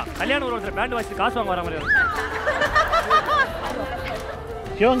 அண்ணையா கல்யாணம் ஒருத்தர் pant வாசி காசு வாங்க வர மாதிரி.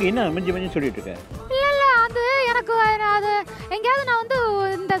 சிவாங்கி என்ன மஞ்சி சொல்லிட்டு இருக்க? இல்ல அது எனக்கு அது எங்கயாவது நான் வந்து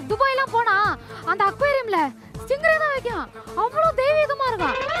இந்த துபாய்லாம் போனா அந்த அக்வேரியம்ல ஸ்டிங்கரே தான் வைக்கும். அவ்வளோ தெய்வீகமா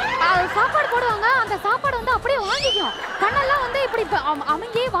இருக்கும். அது சாப்பாடு போடுவாங்க. அந்த சாப்பாடு வந்து அப்படியே வாங்கிக்கும். கண்ணெல்லாம் வந்து இப்படி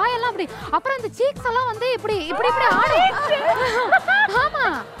அமைங்கி வாயெல்லாம் அப்படி. அப்புறம் இந்த சீக்ஸ் எல்லாம் வந்து இப்படி ஆடும். ஆமா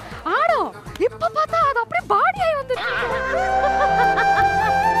ஆடும். இப்ப பார்த்தா அது அப்படியே பாடியாய் வந்துருச்சு.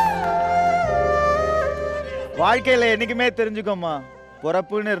 வாழ்க்கையில என்னைக்குமே தெரிஞ்சுக்கோமா,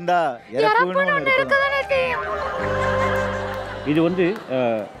 பொறப்புன்னு இருந்தா இறப்புன்னு ஒன்று இருக்கு. இது வந்து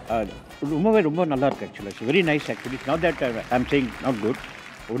ரொம்ப நல்லா இருக்கு ஆக்சுவலாக. Very nice actually. Not that I am saying not good.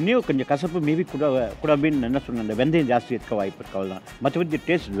 ஒன்றையும் கொஞ்சம் கசப்பு மேபி கூட மீன் என்ன சொன்ன அந்த வெந்தயம் ஜாஸ்தி இருக்க வாய்ப்பு இருக்கு. அவ்வளோதான். மற்றபடி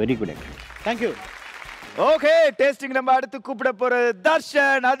taste very good actually. Thank you. Okay, tasting நம்ம அடுத்து கூப்பிட போற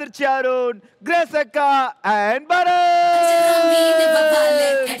தர்ஷன், அதிர்ச்சி அருண், கிரேஸ் அக்கா அண்ட் பரத்.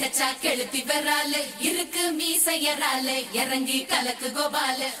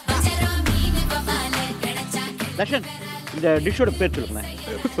 தர்ஷன், இந்த டிஷ்ஷோட பேர் சொல்லுங்க.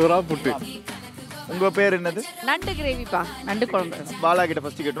 சுறா புட்டு. உங்க பேர் என்னது? நண்டு கிரேவிப்பா, நண்டு குழம்பு. பாலா கிட்ட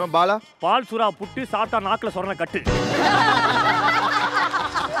ஃபர்ஸ்ட் கேட்டுறோம். பாலா, பால் சுறா புட்டு சாப்பிட்டா நாக்குல சொரண கட்டு.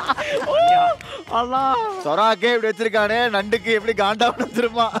 சொராக்கே இப்படி வச்சிருக்கானே, நண்டுக்கு எப்படி காண்டாவும்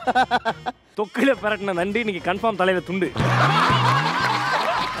வந்துருமா? தொக்கில பெரட்டின நண்டு இன்னைக்கு கன்ஃபார்ம் தலையில துண்டு.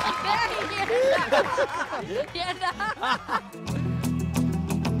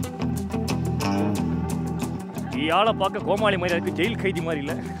 ஆளை பார்க்க கோமாளி மாதிரி இருக்கு, ஜெயில் கைதி மாதிரி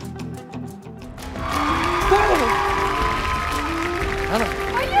இல்ல.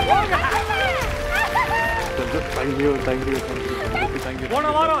 போன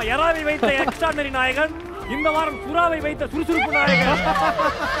வாரம் எறாவை வைத்த எக்ஸ்ட்ராடனரி நாயகன், இந்த வாரம் சுறாவை வைத்த சுறுசுறுப்பு நாயகன்.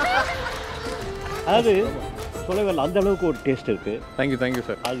 அதாவது சொல்லவே அந்த அளவுக்கு ஒரு டேஸ்ட் இருக்கு. Thank you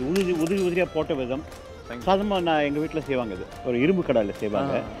sir. அது உதிரியா போட்ட விதம் சாதமாக நான் எங்கள் வீட்டில் செய்வாங்க. இது ஒரு இரும்பு கடாயில்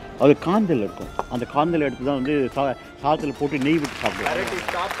செய்வாங்க. அது காந்தல் இருக்கும். அந்த காந்தல் எடுத்து தான் வந்து சாதத்தில் போட்டு நெய் விட்டு சாப்பிடுவாங்க.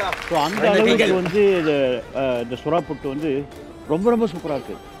 ஸோ அந்த அளவுக்கு வந்து இந்த சுறா புட்டு வந்து ரொம்ப சூப்பராக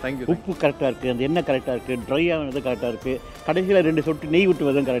இருக்குது. உப்பு கரெக்டாக இருக்குது, அந்த எண்ணெய் கரெக்டாக இருக்குது, ட்ரை ஆனது கரெக்டாக இருக்குது, கடைசியில் 2 சொட்டு நெய் விட்டு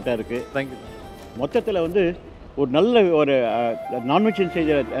விதம் கரெக்டாக இருக்குது. மொத்தத்தில் வந்து ஒரு நல்ல ஒரு நான்வெஜ்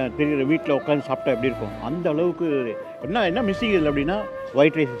செய்கிற தெரிகிற வீட்டில் உட்காந்து சாப்பிட்டா எப்படி இருக்கும் அந்த அளவுக்கு. என்ன மிஸ்ஸிங் இல்லை அப்படின்னா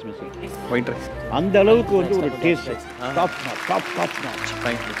white rice is missing. White rice அந்த அளவுக்கு வந்து ஒரு taste top notch.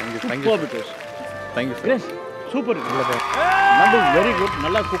 Thank you. Super. நண்டு வெரி குட்.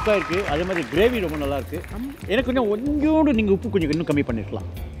 நல்லா குக்காக இருக்குது. அதே மாதிரி கிரேவி ரொம்ப நல்லா இருக்குது. எனக்கு கொஞ்சோண்டு நீங்கள் உப்பு கொஞ்சம் இன்னும் கம்மி பண்ணிருக்கலாம்.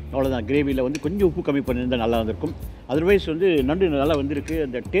 அவ்வளோதான். கிரேவியில் வந்து கொஞ்சம் உப்பு கம்மி பண்ணியிருந்தால் நல்லா வந்திருக்கும். அதர்வைஸ் வந்து நண்டு நல்லா வந்திருக்கு.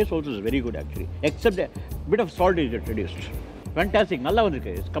 அந்த taste also is very good actually. Accept bit of salt is reduced. Fantastic. நல்லா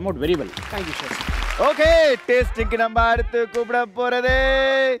வந்திருக்கு. It's come out very well. Thank you sir. Okay, டேஸ்டிங்க்கு நம்ம அடுத்து கூப்பிட போறது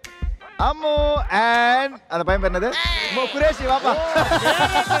அம்மு அண்ட் அந்த பையன் பேர் என்னது? குரேஷி. வாப்பா.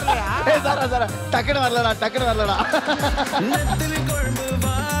 சாரா டக்குன்னு வரலடா.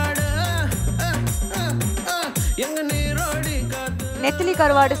 நெத்திலி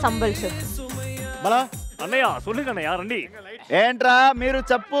கருவாடு சம்பல் சார். బలా అన్నయ్య சொல்லுங்கண்ணయ్య రండి. ఏంట్రా మీరు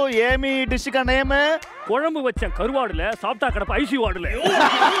చెప్పు ఏమి డిష్ కా నేమ్? குழம்பு வச்ச கருவாடுல சாப்பிட்டா கடப்ப ஐசி வார்டுல.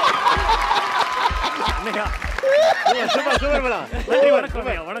 அண்ணய்யா சூப்பர் பலா. வணக்கம்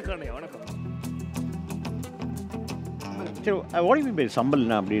அண்ணய்யா. வணக்கம். சரி, what do you mean by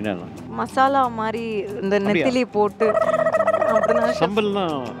சம்பல்னா அப்படின்னா? மசாலா மாதிரி இந்த நெத்திலி போட்டு அப்படினா சம்பல்னா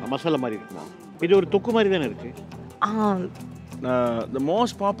மசாலா மாதிரி இருக்குமா? இது ஒரு தொக்கு மாதிரி தானே இருக்கு. the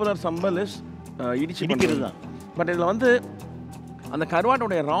most popular sambal is இடிச்சு இடிக்கிறது தான். பட் இதில் வந்து அந்த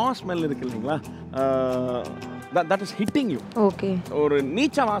கருவாட்டோடைய ரா ஸ்மெல் இருக்கு இல்லைங்களா, that is hitting you. Okay. ஒரு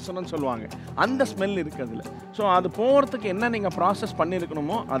நீச்ச வாசனைன்னு சொல்லுவாங்க, அந்த ஸ்மெல் இருக்குது அதில். ஸோ அது போகிறதுக்கு என்ன நீங்கள் ப்ராசஸ்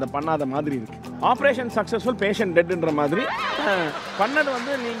பண்ணியிருக்கணுமோ அதை பண்ணாத மாதிரி இருக்குது. ஆப்ரேஷன் சக்ஸஸ்ஃபுல் பேஷண்ட் டெட்ன்ற மாதிரி பண்ணது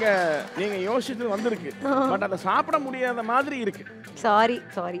வந்து நீங்கள் யோசிச்சு வந்திருக்கு. பட் அதை சாப்பிட முடியாத மாதிரி இருக்கு. சாரி.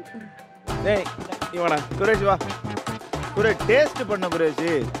 டேய் இவனா குரேஷ் வா. குரேஷ் டேஸ்ட் பண்ண குரேஷ்.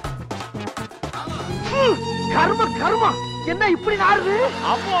 கர்மா என்ன இப்படி நாறுது?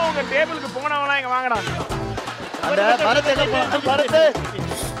 அப்போ அவங்க டேபிளுக்கு போனவனா இங்க வாங்கடா. அந்த பரத்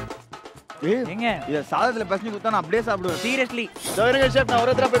ஏங்க இத சாதத்துல பசங்க குத்தா நான் அப்படியே சாப்பிடுவேன். சீரியஸ்லி சரிங்க ஷெஃப், நான்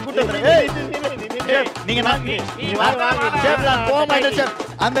ஒரு தடவை போய் கூட்டி வந்துறேன். ஏய் நீங்க நான் நீ வா ஷெஃப், நான் போக மாட்டேன் ஷெஃப்.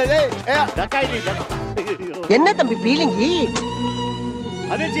 அந்த என்ன தம்பி ஃபீலிங்கி?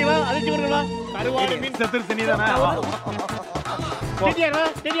 அதிர்ச்சி வருங்களா? கருவாடு மீன் செத்துருச்சு நீதானே?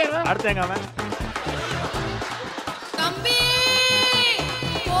 தெரியாதா? அடுத்து எங்க அவன்? தம்பி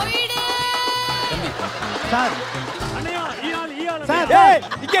போயிடு. சார் அண்ணையா ஈயால் சார் ஏய்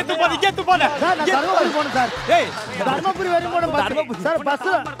இங்கே துப்பாத சார் நான் தர்மபுரி போணும் சார். ஏய் தர்மபுரி வரைக்கும் போணும் பஸ். சார் பஸ்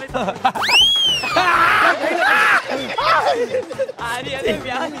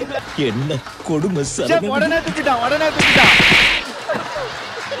என்ன கொடுமை ஷெஃப் உடனே தூக்கிட்டான்.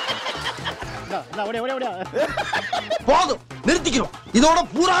 போதும் நிறுத்திக்கிறோம். இதோட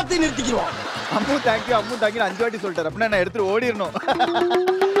பூராத்தையும் நிறுத்திக்கிறோம். அம்மு தேங்க்யூ 5 வாட்டி சொல்லிட்டாரு. அப்படின்னா நான் எடுத்துட்டு ஓடிரணும்.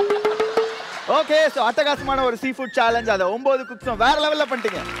 ஓகே, சோ அட்டகாசமான ஒரு சீ ஃபுட் சேலஞ்ச். அத 9 குக்ஸும் வேற லெவல்ல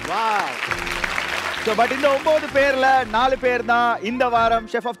பண்ணிட்டீங்க. வாவ். சோ பட் இந்த 9 பேர்ல 4 பேர் தான் இந்த வாரம்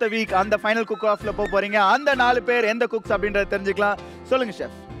ஷெஃப் ஆஃப் தி வீக் அந்த ஃபைனல் குக் ஆஃப்ல போறீங்க. அந்த 4 பேர் எந்த குக்ஸ் அப்படிங்கறத தெரிஞ்சுக்கலாம். சொல்லுங்க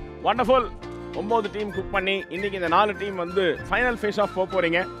ஷெஃப். வண்டர்ஃபுல். 9 டீம் குக் பண்ணி இன்னைக்கு இந்த 4 டீம் வந்து ஃபைனல் ஃபேஸ் ஆஃப்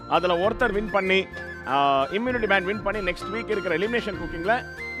போறீங்க. அதுல ஒருத்தர் வின் பண்ணி இம்யூனிட்டி பேண்ட் வின் பண்ணி நெக்ஸ்ட் வீக் இருக்கிற எலிமினேஷன் குக்கிங்ல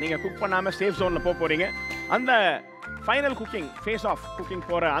நீங்க குக் பண்ணாம சேஃப் ஜோன்ல போறீங்க. அந்த final cooking face of cooking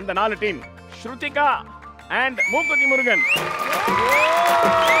போற அந்த 4 டீம் ஸ்ருதிகா அண்ட் மூக்குத்தி Murugan.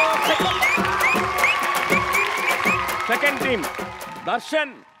 Second team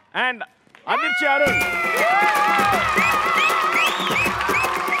Darshan and அதிர்ச்சி அருண்.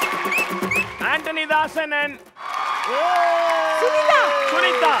 ஆண்டனி தாசன் அண்ட்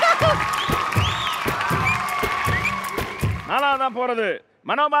சுனிதா. நாலாவதா போறது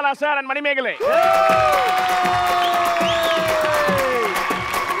மனோபாலா சார் அண்ட் மணிமேகலை.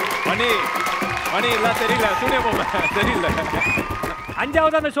 மணி எல்லாம் தெரியல, சூனிய போக தெரியல.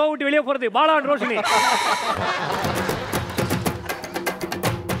 அஞ்சாவது அந்த ஷோ விட்டு வெளியே போறது பாலா அண்ட் ரோஷினி.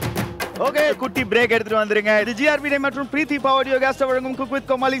 ஓகே, குட்டி பிரேக் எடுத்துட்டு வந்துருங்க. இது ஜிஆர்பி மற்றும் பிரீத்தி ஆடியோ கேஸ்ட் வழங்கும் cook with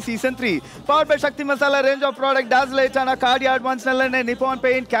Comali season 3 power by Sakthi masala range of product டாஸ்லைட் ஆனா கார்டி அட்வான்ஸ் நல்லெண்ணெய் Nippon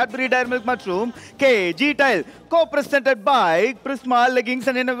paint Cadbury tyre milk மற்றும் KG tail co-presented by Prisma leggings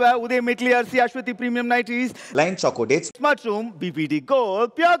and innerwear உதய மிட்லி அரிசி Aswathi premium nighties line choco dates மற்றும் PPT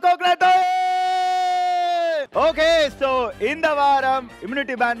gold pure coconut okay, so இந்த வாரம்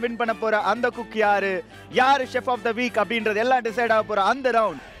immunity pant win பண்ண போற அந்த குக் யாரு ஷெஃப் ஆஃப் தி வீக் அப்படின்றது எல்லாம் டிசைட் ஆக போற அந்த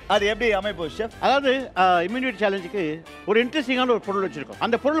ரவுண்ட் அது எப்படி அமைப்போ ஷெஃப்? அதாவது இம்யூனிட்டி சேலஞ்சுக்கு ஒரு இன்ட்ரெஸ்டிங்கான ஒரு பொருள் வச்சிருக்கோம்.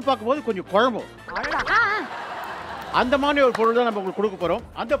 அந்த பொருள் பார்க்கும்போது கொஞ்சம் குழம்பும். அந்த மாதிரி ஒரு பொருள் தான் நம்ம உங்களுக்கு கொடுக்க போறோம்.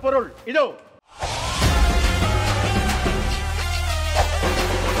 அந்த பொருள் இதோ.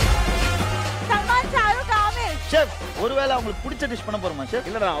 ஷெஃப், ஒருவேளை உங்களுக்கு பிடிச்ச டிஷ் பண்ண போறோமா ஷெஃப்?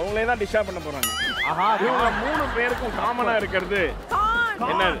 இல்லடா, அவங்களே தான் டிஷ்ஷா பண்ண போறாங்க. ஆஹா, இவங்க 3 பேருக்கும் காமனா இருக்கிறது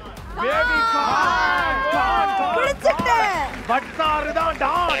என்னது? Baby corn. பிடிச்சிட்டேன். பட்டாரு தான்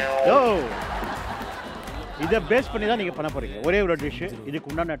டான். யோ, இத பேஸ் பண்ணி தான் நீங்க பண்ண போறீங்க. ஒரே ஒரு டிஷ். இதுக்கு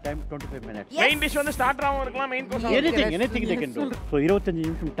உண்டான டைம் 25 minutes. மெயின் டிஷ் வந்து ஸ்டார்டராவும் இருக்கலாம், main course anything they can do. So 25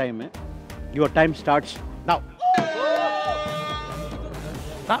 நிமிஷம் time. Your time starts now.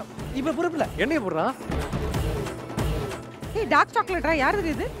 இப்ப புரியல. என்னைய போறா? ஏய், டார்க் சாக்லேட்டா யாருது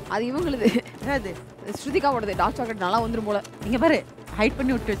இது? அது இவங்களுது. என்னது? ஸ்ருதிகாவோடது. டார்க் சாக்லேட் நல்லா வந்துரும் போல. இங்க பாரு, ஹைட்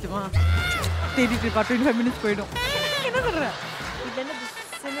பண்ணி விட்டு வச்சுமா. தேடிட்டு 25 மினிட்ஸ் போய்டும். என்ன சொல்ற? இது என்ன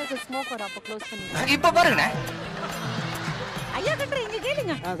சின்னது ஸ்மோக்கர் அப்ப க்ளோஸ் பண்ணி. இப்ப பாருங்க. ஐயா கண்ட்ற இங்க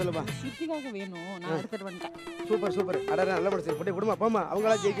கேளுங்க. சொல்லுப்பா. ஸ்ருதிகாக வேணும். நான் எடுத்துட்டு வந்துட்டேன். சூப்பர். அட நல்ல மனுஷன். போடி விடுமா போமா.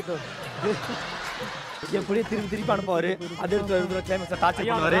 அவங்களா ஜெயிக்கட்டும். எப்படியே திருப்பி அனுப்புவாரு. அது எடுத்து கிளைமேக்ஸ் டார்ச்சர்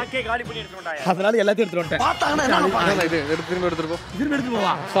பண்ணுவாரு. நாக்கே காலி பண்ணி எடுத்துட்டாயா? அதனால எல்லாத்தையும் எடுத்துட்டு வந்துட்டேன். பார்த்தாங்கன்னா என்ன பாருங்க. இது எடுத்துட்டு போ. திரும்ப எடுத்து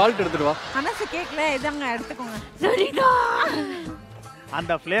போவா. சால்ட் எடுத்துட்டு வா. மனசு கேக்கல, இதாங்க எடுத்துக்கோங்க. சரிடா.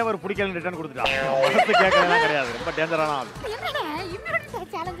 அந்த ஃப்ளேவர் பிடிக்கலன்னு ரிட்டர்ன் கொடுத்துட்டான். மனசு கேட்கறதெல்லாம் கிடையாது. ரொம்ப டேஞ்சரான ஆளு. என்னடா இம்யூனிட்டி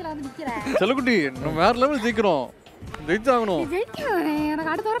சேலஞ்சில வந்து நிக்கிற? செல்லக்குட்டி, நம்ம வேற லெவல் ஜெயிக்கிறோம். ஜெயிச்சாகணும்.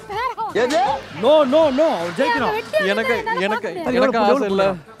 எனக்கு அடுத்த வாரம் பேரகம். எது? நோ அவர் ஜெயிக்கணும். எனக்கு ஆசை இல்ல.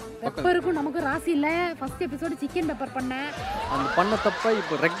 பெப்பருக்கும் நமக்கு ராசி இல்ல. ஃபர்ஸ்ட் எபிசோட் சிக்கன் பெப்பர் பண்ணேன். அந்த பண்ண தப்ப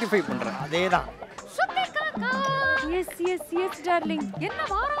இப்போ ரெக்டிஃபை பண்றேன். அதேதான். S darling. என்ன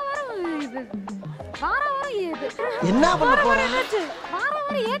வாரம் இது? வாரம் இது. என்ன பண்ண போறேன்?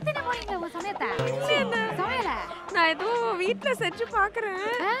 வாரம் ஏத்தின போறீங்க உங்க சமயத்தை. சமையல. நான் ஏதோ வீட்ல செஞ்சு பார்க்கறேன்.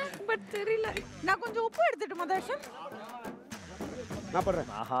 பட் தெரியல. நான் கொஞ்சம் உப்பு எடுத்துட்டு மதர்ஷன். நான்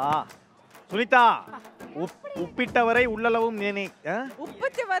பண்றேன். ஆஹா. சுனிதா, உப்பிட்டவரை உள்ளளவும் நேனே.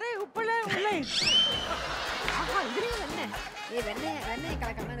 உப்புச்சு வரை உப்புல உள்ளே. ஆஹா, இதுலயே வெண்ணெய். வெண்ணெய்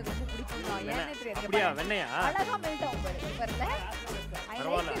கலக்காம எனக்கு ரொம்ப பிடிக்கும். ஏனே தெரியாது. அப்படியே வெண்ணெயா? அழகா மெல்ட் ஆகும் பாருங்க.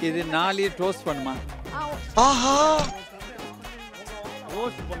 இது 4 டோஸ்ட் பண்ணுமா? ஆஹா.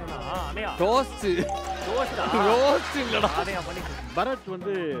 ரோஸ்ட் பண்ணனா அணையா டோஸ்ட் ரோஸ்ட் இல்லடா. அணையா பண்ணி பரத்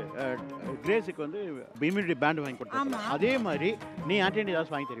வந்து கிரேஸுக்கு வந்து இம்யூனிட்டி பேண்ட் வாங்கி கொடுத்தாங்க. அதே மாதிரி நீ ஆன்டனி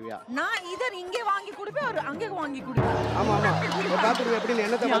ஏதாவது வாங்கி தருவியா? நான் இதர் இங்கே வாங்கி கொடுப்பேன், அவர் அங்கே வாங்கி கொடுப்பேன். ஆமா ஆமா பாத்துருவேன் எப்படி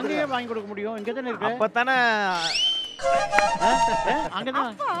என்னத்தை அங்கேயே வாங்கி கொடுக்க முடியும். இங்கே தானே இருக்கு. அப்பதானே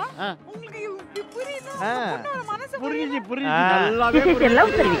அங்கதான் உங்களுக்கு இப்படி புரியுதா? பொண்ணோட மனசு புரியுது நல்லாவே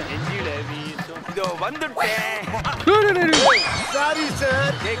இதோ வந்துட்டேன். Sorry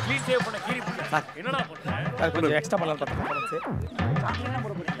sir. டேய் க்ளீன் சேவ் பண்ண கீரி புள்ள. என்னடா பண்ண? சார் கொஞ்சம் எக்ஸ்ட்ரா பண்ணலாம் பார்த்தேன்.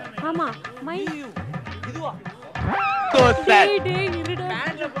 ஆமா மை இதுவா? டேய் டேய் இருடா.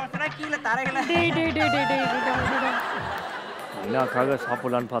 பேண்ட்ல போறா கீழ தரையில. டேய் டேய் டேய் டேய் டேய் இருடா. என்னக்காக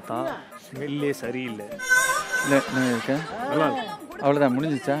சாப்பிடலான்னு பார்த்தா ஸ்மெல்லே சரியில்லை. இல்ல நான் இருக்கேன். அவ்வளவுதான்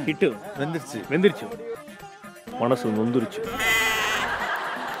முடிஞ்சிச்சா? ஹிட்டு வெந்துருச்சு. மனசு நொந்துருச்சு.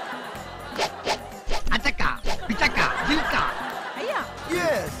 அச்சக்கா பிச்சக்கா ஜில்கா. ஐயா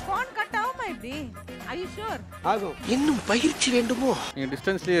எஸ். ஃபோன் கட் ஆகுமா இப்படி? Are you sure? ஆகும். இன்னும் பயிற்சி வேண்டுமோ? நீங்க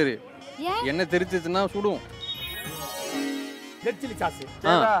டிஸ்டன்ஸ்லயே இரு. என்ன தெரிஞ்சிச்சுன்னா சுடும். Red chilli sauce.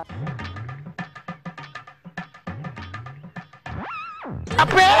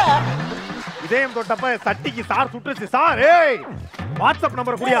 அப்பே இதயம் தொட்டப்ப சட்டிக்கு சார் சுட்டுச்சு சார். ஏய் வாட்ஸ்அப்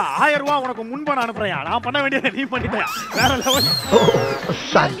நம்பர் குடியா, 1000 ரூபாய் உனக்கு முன்பணம் அனுப்புறேன். நான் பண்ண வேண்டியதை நீ பண்ணிட்ட. வேற லெவல்.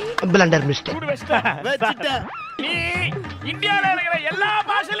 Sorry blender mistake. குடு வெச்சிட்டேன். நீ இந்தியால இருக்கிற எல்லா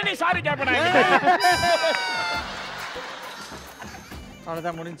பாஷையிலும் நீ சாரி கேட்படா.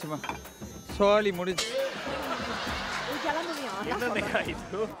 அவ்வளவுதான் முடிஞ்சுமா. சோலி முடிஞ்சு. என்னடா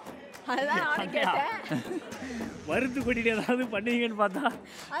இது? அதுதான் நானும் கேட்டேன். மருந்து கொட்டிட்டு ஏதாவது பண்ணீங்கன்னு பார்த்தா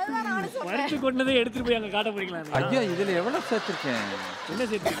அதுதான் நானும் சொன்னேன். மருந்து கொண்டதை எடுத்துட்டு போய் அங்க காட்ட போறீங்களா? ஐயா இதுல எவ்வளவு சேர்த்திருக்கேன்? என்ன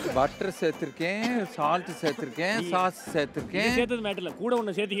சேர்த்திருக்கீங்க? Butter சேர்த்திருக்கேன், salt சேர்த்திருக்கேன், sauce சேர்த்திருக்கேன். இது சேர்த்தது மேட்டர்ல கூட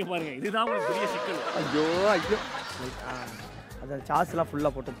ஒண்ணு சேர்த்தீங்க பாருங்க. இதுதான் ஒரு பெரிய சிக்கல். ஐயோ ஐயோ. அந்த சாஸ்லாம்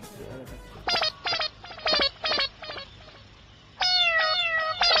ஃபுல்லா போட்டு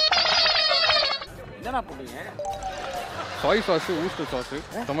என்னடா போடுங்க? Sai sauce, Worcester sauce,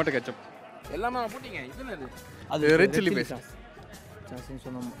 tomato ketchup. எல்லாமே போட்டீங்க. இது என்னது? அது ரெட் சில்லி பேஸ்ட். சாஸ்ன்னு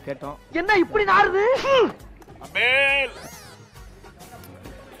சொன்னோம் கேட்டோம். என்ன இப்படி நாறுது? அபேல்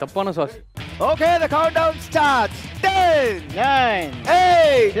தப்பான sauce. Okay, the countdown starts. 10, 9,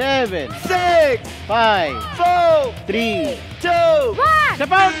 8, 7, 6, 5, 4, 3, 2, 1.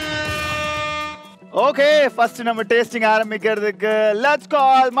 Step out. Okay, first நம்ம டேஸ்டிங் ஆரம்பிக்கிறதுக்கு let's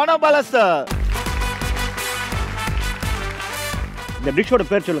call Manimegalai sir. இந்த டிஷ்ஷோட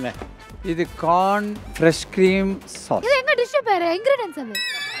பேர் சொல்லுங்க. இது கார்ன் ஃப்ரெஷ் கிரீம் சாஸ். இது எங்க டிஷ் பேரு? இன்கிரிடியன்ட்ஸ் அது.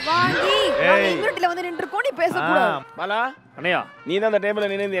 வாங்கி நான் இன்கிரிடியன்ட்ல வந்து நின்றுக்கோம். நீ பேச கூடாது. பாலா அண்ணையா நீ தான் அந்த டேபிள்ல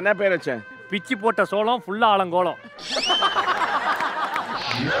நின்னு என்ன பேர் வச்ச? பிச்சி போட்ட சோளம் ஃபுல்லா ஆலங்கோலம்.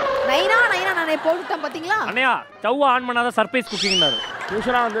 நைனா நானே போட்டுட்டேன் பாத்தீங்களா? அண்ணையா ஸ்டவ் ஆன் பண்ணாத சர்ப்ரைஸ் குக்கிங்னாரு.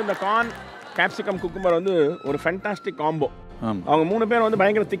 யூசுவலா வந்து இந்த கார்ன் கேப்சிகம் குக்கும்பர் வந்து ஒரு ஃபேண்டாஸ்டிக் காம்போ. ஆமா. அவங்க 3 பேர் வந்து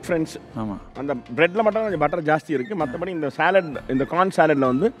பயங்கர திக் ஃப்ரெண்ட்ஸ். ஆமா. அந்த பிரெட்ல மட்டும் கொஞ்சம் பட்டர் ஜாஸ்தி இருக்கு. மற்றபடி இந்த சாலட், இந்த கார்ன் சாலட்ல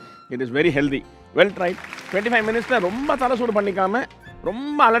வந்து it is very healthy. Well tried. 25 மினிட்ஸ்ல ரொம்ப தலை சூடு பண்ணிக்காம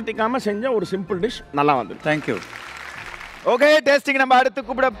ரொம்ப அலட்டிக்காம செஞ்ச ஒரு சிம்பிள் டிஷ் நல்லா வந்தது. Thank you. Okay, டேஸ்டிங் நம்ம அடுத்து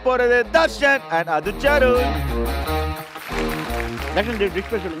கூப்பிட போறது தர்ஷன் and அதுச்சாரு. தர்ஷன்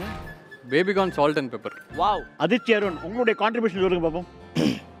டிஷ் பேர் சொல்லுங்க. Baby corn salt and pepper. Wow. Aditi Arun உங்களுடைய கான்ட்ரிபியூஷன் சொல்லுங்க பாப்போம்.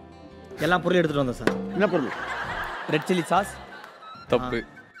 எல்லா பொருளும் எடுத்துட்டு வந்தேன் சார். என்ன பொருள்? ரெட் சில்லி சாஸ், தப்பு.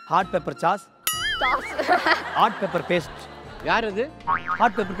 Hot pepper sauce, hot pepper paste. யார் அது?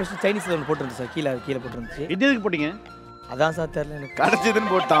 ஹாட் பெப்பர் பேஸ்ட் சைனீஸ்ல ஒன்று போட்டுருந்துச்சு சார். கீழே போட்டுருந்துச்சு. இது எதுக்கு போட்டீங்க? அதான் சார் தெரியல எனக்கு.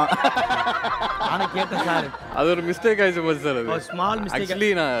 கடைச்சதுன்னு போட்டான். நானும் கேட்டேன் சார். அது ஒரு மிஸ்டேக் ஆயிடுச்சு போச்சு சார். அது ஸ்மால் மிஸ்டேக். ஆக்சுவலி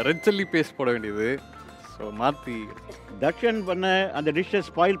நான் ரெட் சில்லி பேஸ்ட் போட வேண்டியது. ஸோ மாற்றி தர்ஷன் பண்ண அந்த டிஷ்ஷை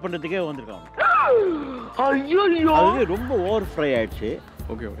ஸ்பாயில் பண்ணுறதுக்கே வந்திருக்காங்க. ஐயோ அது ரொம்ப ஓவர் ஃப்ரை ஆயிடுச்சு.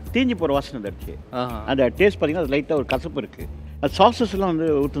 Okay okay. தீஞ்சி போகிற வாசனை வந்துடுச்சு. அந்த டேஸ்ட் பார்த்தீங்கன்னா அது லைட்டாக ஒரு கசப்பு இருக்குது. அது சாஸஸ்லாம் வந்து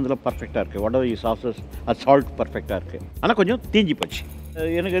ஊற்றுனதுலாம் பர்ஃபெக்டாக இருக்குது. வடவை சாஸஸ் அது சால்ட் பர்ஃபெக்டாக இருக்குது. ஆனால் கொஞ்சம் தீஞ்சி போச்சு.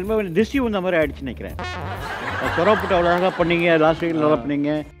 எனக்கு ரொம்ப டிஷ்யூ இந்த மாதிரி ஆயிடுச்சுன்னு நினைக்கிறேன். சொரப்பட்டு அவ்வளோ அழகாக பண்ணீங்க. லாஸ்ட் வீக்கில் நல்லா பண்ணீங்க.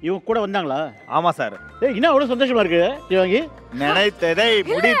 இவங்க கூட வந்தாங்களா? ஆமாம் சார். இன்னும் அவ்வளோ சந்தோஷமா இருக்கு சிவாங்கி. நினைத்ததை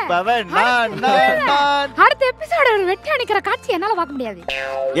முடிப்பவன் நான் நான். அடுத்த எபிசோட வெட்டி அடிக்கிற காட்சி என்னால பார்க்க முடியாது.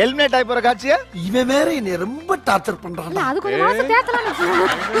 எலிமினேட் ஆகி போற காட்சியா? இவன் வேற என்னை ரொம்ப டார்ச்சர் பண்றான். இல்ல அது கொஞ்சம் மனசு தேத்தலாம்.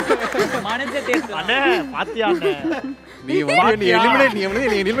 மனசே தேத்து. அண்ணே பாத்தியா அண்ணே? நீ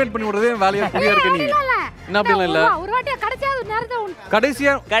எலிமினேட் பண்ணி விடுறதே வேலையா புரியா இருக்க நீ. என்ன அப்படிலாம் இல்ல. ஒரு வாட்டி கடைசியாவது நேரத்தை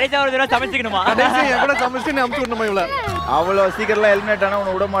கடைசியா ஒரு தடவை சமைச்சிக்கணுமா? கடைசியா எவ்வளோ சமைச்சு நீ அமுச்சு விடணுமா இவ்வளோ? அவ்வளோ சீக்கிரம்லாம் எலிமினேட் ஆனா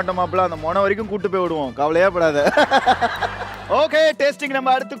உன்னை விட மாட்டோமாப்ல. அந்த மொன வரைக்கும் கூட்டு போய் விடுவோம். கவலையே படாத. ஓகே, டேஸ்டிங்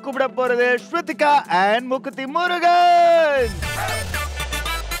நம்ம அடுத்து கூப்பிட போறது ஸ்ருதிகா அண்ட் முகுதி முருகன்.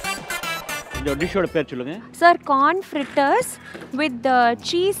 இந்த டிஷ்ஷோட பேர் சொல்லுங்க. Sir, corn fritters with the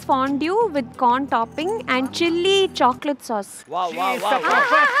cheese fondue with corn topping and chili chocolate sauce. Wow.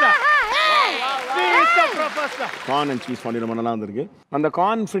 Corn and cheese fondue ரொம்ப நல்லா வந்திருக்கு. அந்த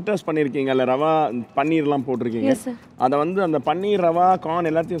கார்ன் ஃப்ரிட்டர்ஸ் பண்ணிருக்கீங்க, அல்ல ரவா பன்னீர்லாம் போட்டிருக்கீங்க. அதை வந்து அந்த பன்னீர் ரவா கார்ன்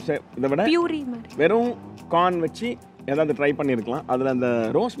எல்லாத்தையும் இதை விட வெறும் கார்ன் வச்சு ஏதாவது ட்ரை பண்ணியிருக்கலாம். அதில் அந்த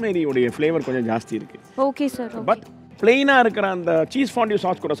ரோஸ்மேரியோடைய ஃப்ளேவர் கொஞ்சம் ஜாஸ்தி இருக்கு. Okay sir. பட் பிளெயினாக இருக்கிற அந்த சீஸ் ஃபாண்டியூ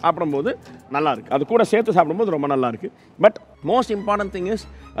சாஸ் கூட சாப்பிடும்போது நல்லா இருக்கு. அது கூட சேர்த்து சாப்பிடும்போது ரொம்ப நல்லா இருக்கு. But most important thing is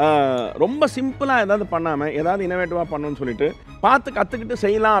ரொம்ப சிம்பிளாக ஏதாவது பண்ணாமல் ஏதாவது இனோவேட்டிவாக பண்ணணும்னு சொல்லிட்டு பார்த்து கற்றுக்கிட்டு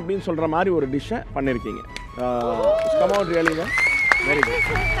செய்யலாம் அப்படின்னு சொல்கிற மாதிரி ஒரு டிஷ்ஷை பண்ணியிருக்கீங்க. Come out really well. Very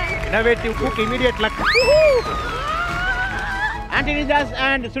good. Innovative cook immediate luck. Antony Das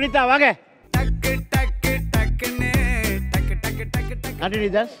and Sunita வாங்க. ஆண்டனி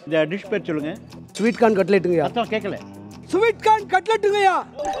தாஸ் இந்த டிஷ் பேர் சொல்லுங்க. Sweet corn கட்லெட்டுங்கய்யா. அர்த்தம் கேட்கல. Sweet corn கட்லெட்டுங்கய்யா.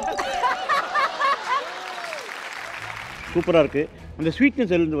 சூப்பராக இருக்கு. அந்த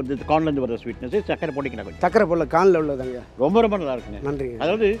ஸ்வீட்னஸ் இருந்து வந்து கார்ன்லேருந்து வர ஸ்வீட்னஸ் சக்கரை போட்டிங்கன்னா கொஞ்சம் சக்கரை போடல கார்னில் உள்ளதாங்கய்யா. ரொம்ப ரொம்ப நல்லா இருக்குங்க. நன்றிங்க.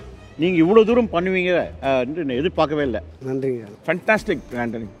 அதாவது நீங்கள் இவ்வளோ தூரம் பண்ணுவீங்க எதிர்பார்க்கவே இல்லை. நன்றிங்க. ஃபேண்டாஸ்டிக்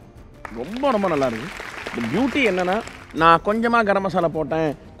ஆண்டனி. ரொம்ப ரொம்ப நல்லா இருக்கு. இந்த பியூட்டி என்னன்னா, நான் கொஞ்சமாக கரம் மசாலா போட்டேன்,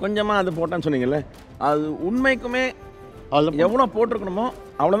 கொஞ்சமாக அது போட்டேன்னு சொன்னீங்கல்ல, அது உண்மைக்குமே எவ்வளோ போட்டிருக்கணுமோ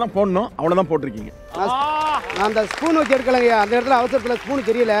அவ்வளோதான் போடணும், அவ்வளோதான் போட்டிருக்கீங்க. நான் அந்த ஸ்பூன் வச்சு எடுக்கலைங்க, அந்த இடத்துல அவசரத்தில் ஸ்பூன்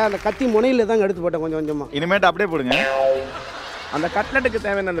தெரியல, அந்த கத்தி முனையில் தான் எடுத்து போட்டேன் கொஞ்சம் கொஞ்சமாக. இனிமேட்டு அப்படியே போடுங்க. அந்த கட்லெட்டுக்கு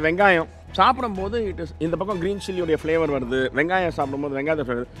தேவையான அந்த வெங்காயம் சாப்பிடும்போது இந்த பக்கம் க்ரீன் சில்லியோடைய ஃப்ளேவர் வருது, வெங்காயம் சாப்பிடும்போது வெங்காயத்தை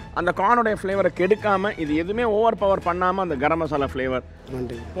ஃப்ளேவர், அந்த கார்னுடைய ஃப்ளேவரை கெடுக்காமல் இது எதுவுமே ஓவர் பவர் பண்ணாமல் அந்த கரம் மசாலா ஃப்ளேவர்.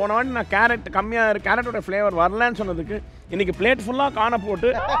 போன வாட்டி நான் கேரட் கம்மியாக கேரட்டோட ஃப்ளேவர் வரலன்னு சொன்னதுக்கு இன்னைக்கு பிளேட் ஃபுல்லாக காண போட்டு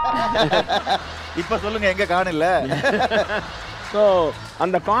இப்போ சொல்லுங்க எங்கே கார்ன் இல்லை. ஸோ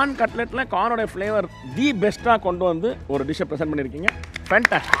அந்த கார்ன் கட்லெட்டில் கார்னோட ஃப்ளேவர் தி பெஸ்ட்டாக கொண்டு வந்து ஒரு டிஷ்ஷை ப்ரெசென்ட் பண்ணியிருக்கீங்க.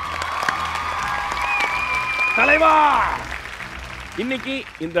 ஃபேண்டாஸ்டிக் தலைவா. இன்னைக்கு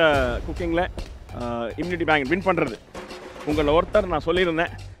இந்த குக்கிங்கில் இம்யூனிட்டி பேங்க் வின் பண்ணுறது உங்களை ஒருத்தர் நான்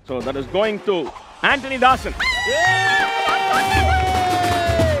சொல்லியிருந்தேன். So that is going to Antony தாசன்.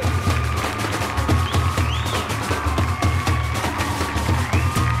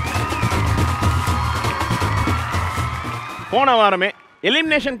 போன வாரமே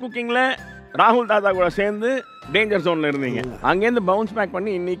எலிமினேஷன் குக்கிங்கில் ராகுல் தாத்தா கூட சேர்ந்து டேஞ்சர் ஜோனில் இருந்தீங்க. அங்கேருந்து பவுன்ஸ் பேக்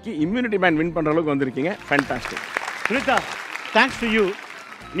பண்ணி இன்னைக்கு இம்யூனிட்டி பேண்ட் வின் பண்ணுற அளவுக்கு வந்திருக்கீங்க. Fantastic. Sunita, thanks to you.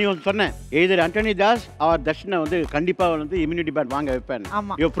 நீ வந்து சொன்னேன் எய்தர் ஆண்டனி தாஸ் ஆர் தர்ஷனை வந்து கண்டிப்பாக வந்து இம்யூனிட்டி பேண்ட் வாங்க வைப்பேன்.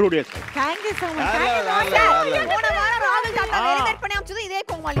 You proved it. Thank you so much. போன வாரம் ராகுல் தாத்தா எலிமினேட் பண்ணி அம்ச்சது இதே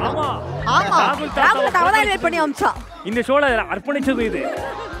கோமாளி. ஆமா ராகுல் தாத்தா எலிமினேட் பண்ணி அம்ச்சா. இந்த ஷோல அர்ப்பணிச்சது இது.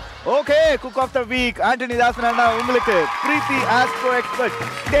 Okay, cook of the week Antony தாசன் அண்ணா உங்களுக்கு பிரீத்தி astro expert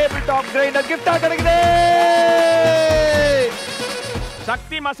table top grinder கிஃப்டா கிடைக்குது.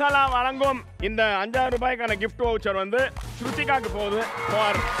 சக்தி மசாலா வழங்கும் இந்த 5000 ரூபாய்க்கான கிஃப்ட் வவுச்சர் வந்து ஸ்ருதிகாக்கு போகுது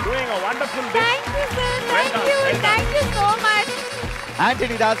for doing a wonderful dish. Thank you so much.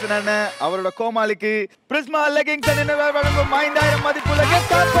 Antony தாசன் அண்ணா அவரோட கோமாளிக்கு பிரிஸ்மா லெகிங்ஸ் அண்ட் வழங்கும் 5000 மதிப்புள்ள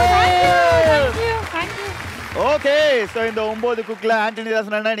gift Thank you. Okay, so இந்த 9 குக்ல ஆண்டனி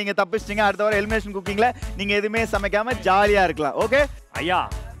தாசன் அண்ணா நீங்க தப்பிச்சிட்டீங்க. அடுத்த வாரம் எலிமினேஷன் குக்கிங்ல நீங்க எதுவுமே சமைக்காம ஜாலியா இருக்கலாம். ஓகே ஐயா,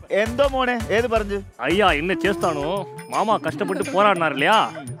 எந்த மோனே ஏது பறஞ்சு ஐயா என்ன చేస్తాను மாமா கஷ்டப்பட்டு போராடினார் இல்லையா,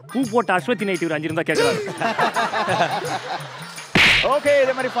 பூ போட்ட அஸ்வதி நைட் ஒரு 5 இருந்தா கேக்குறாரு. ஓகே,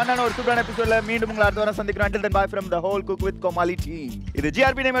 இதே மாதிரி ஃபன்னான ஒரு சூப்பரான எபிசோட்ல மீண்டும் உங்களை அடுத்த வாரம் சந்திக்கிறோம். until then bye from the whole cook with Comali team. இது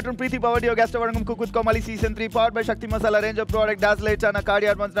GRP மற்றும் பிரீத்தி பவடியோ கெஸ்ட் வழங்கும் cook with Comali season 3 powered by Sakthi masala range of product dazzle chana cardi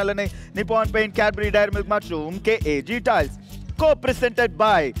advance நல்லெண்ணெய் Nippon paint Cadbury dairy milk mushroom KAG tiles co-presented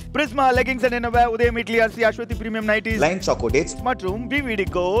by Prisma leggings and innerwear Udayam Italy RC Ashwati premium nighties line choco dates மற்றும் BVD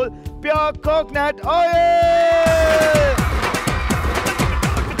Gold pure coconut oil.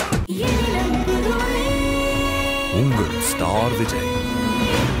 உங்கள் star Vijay.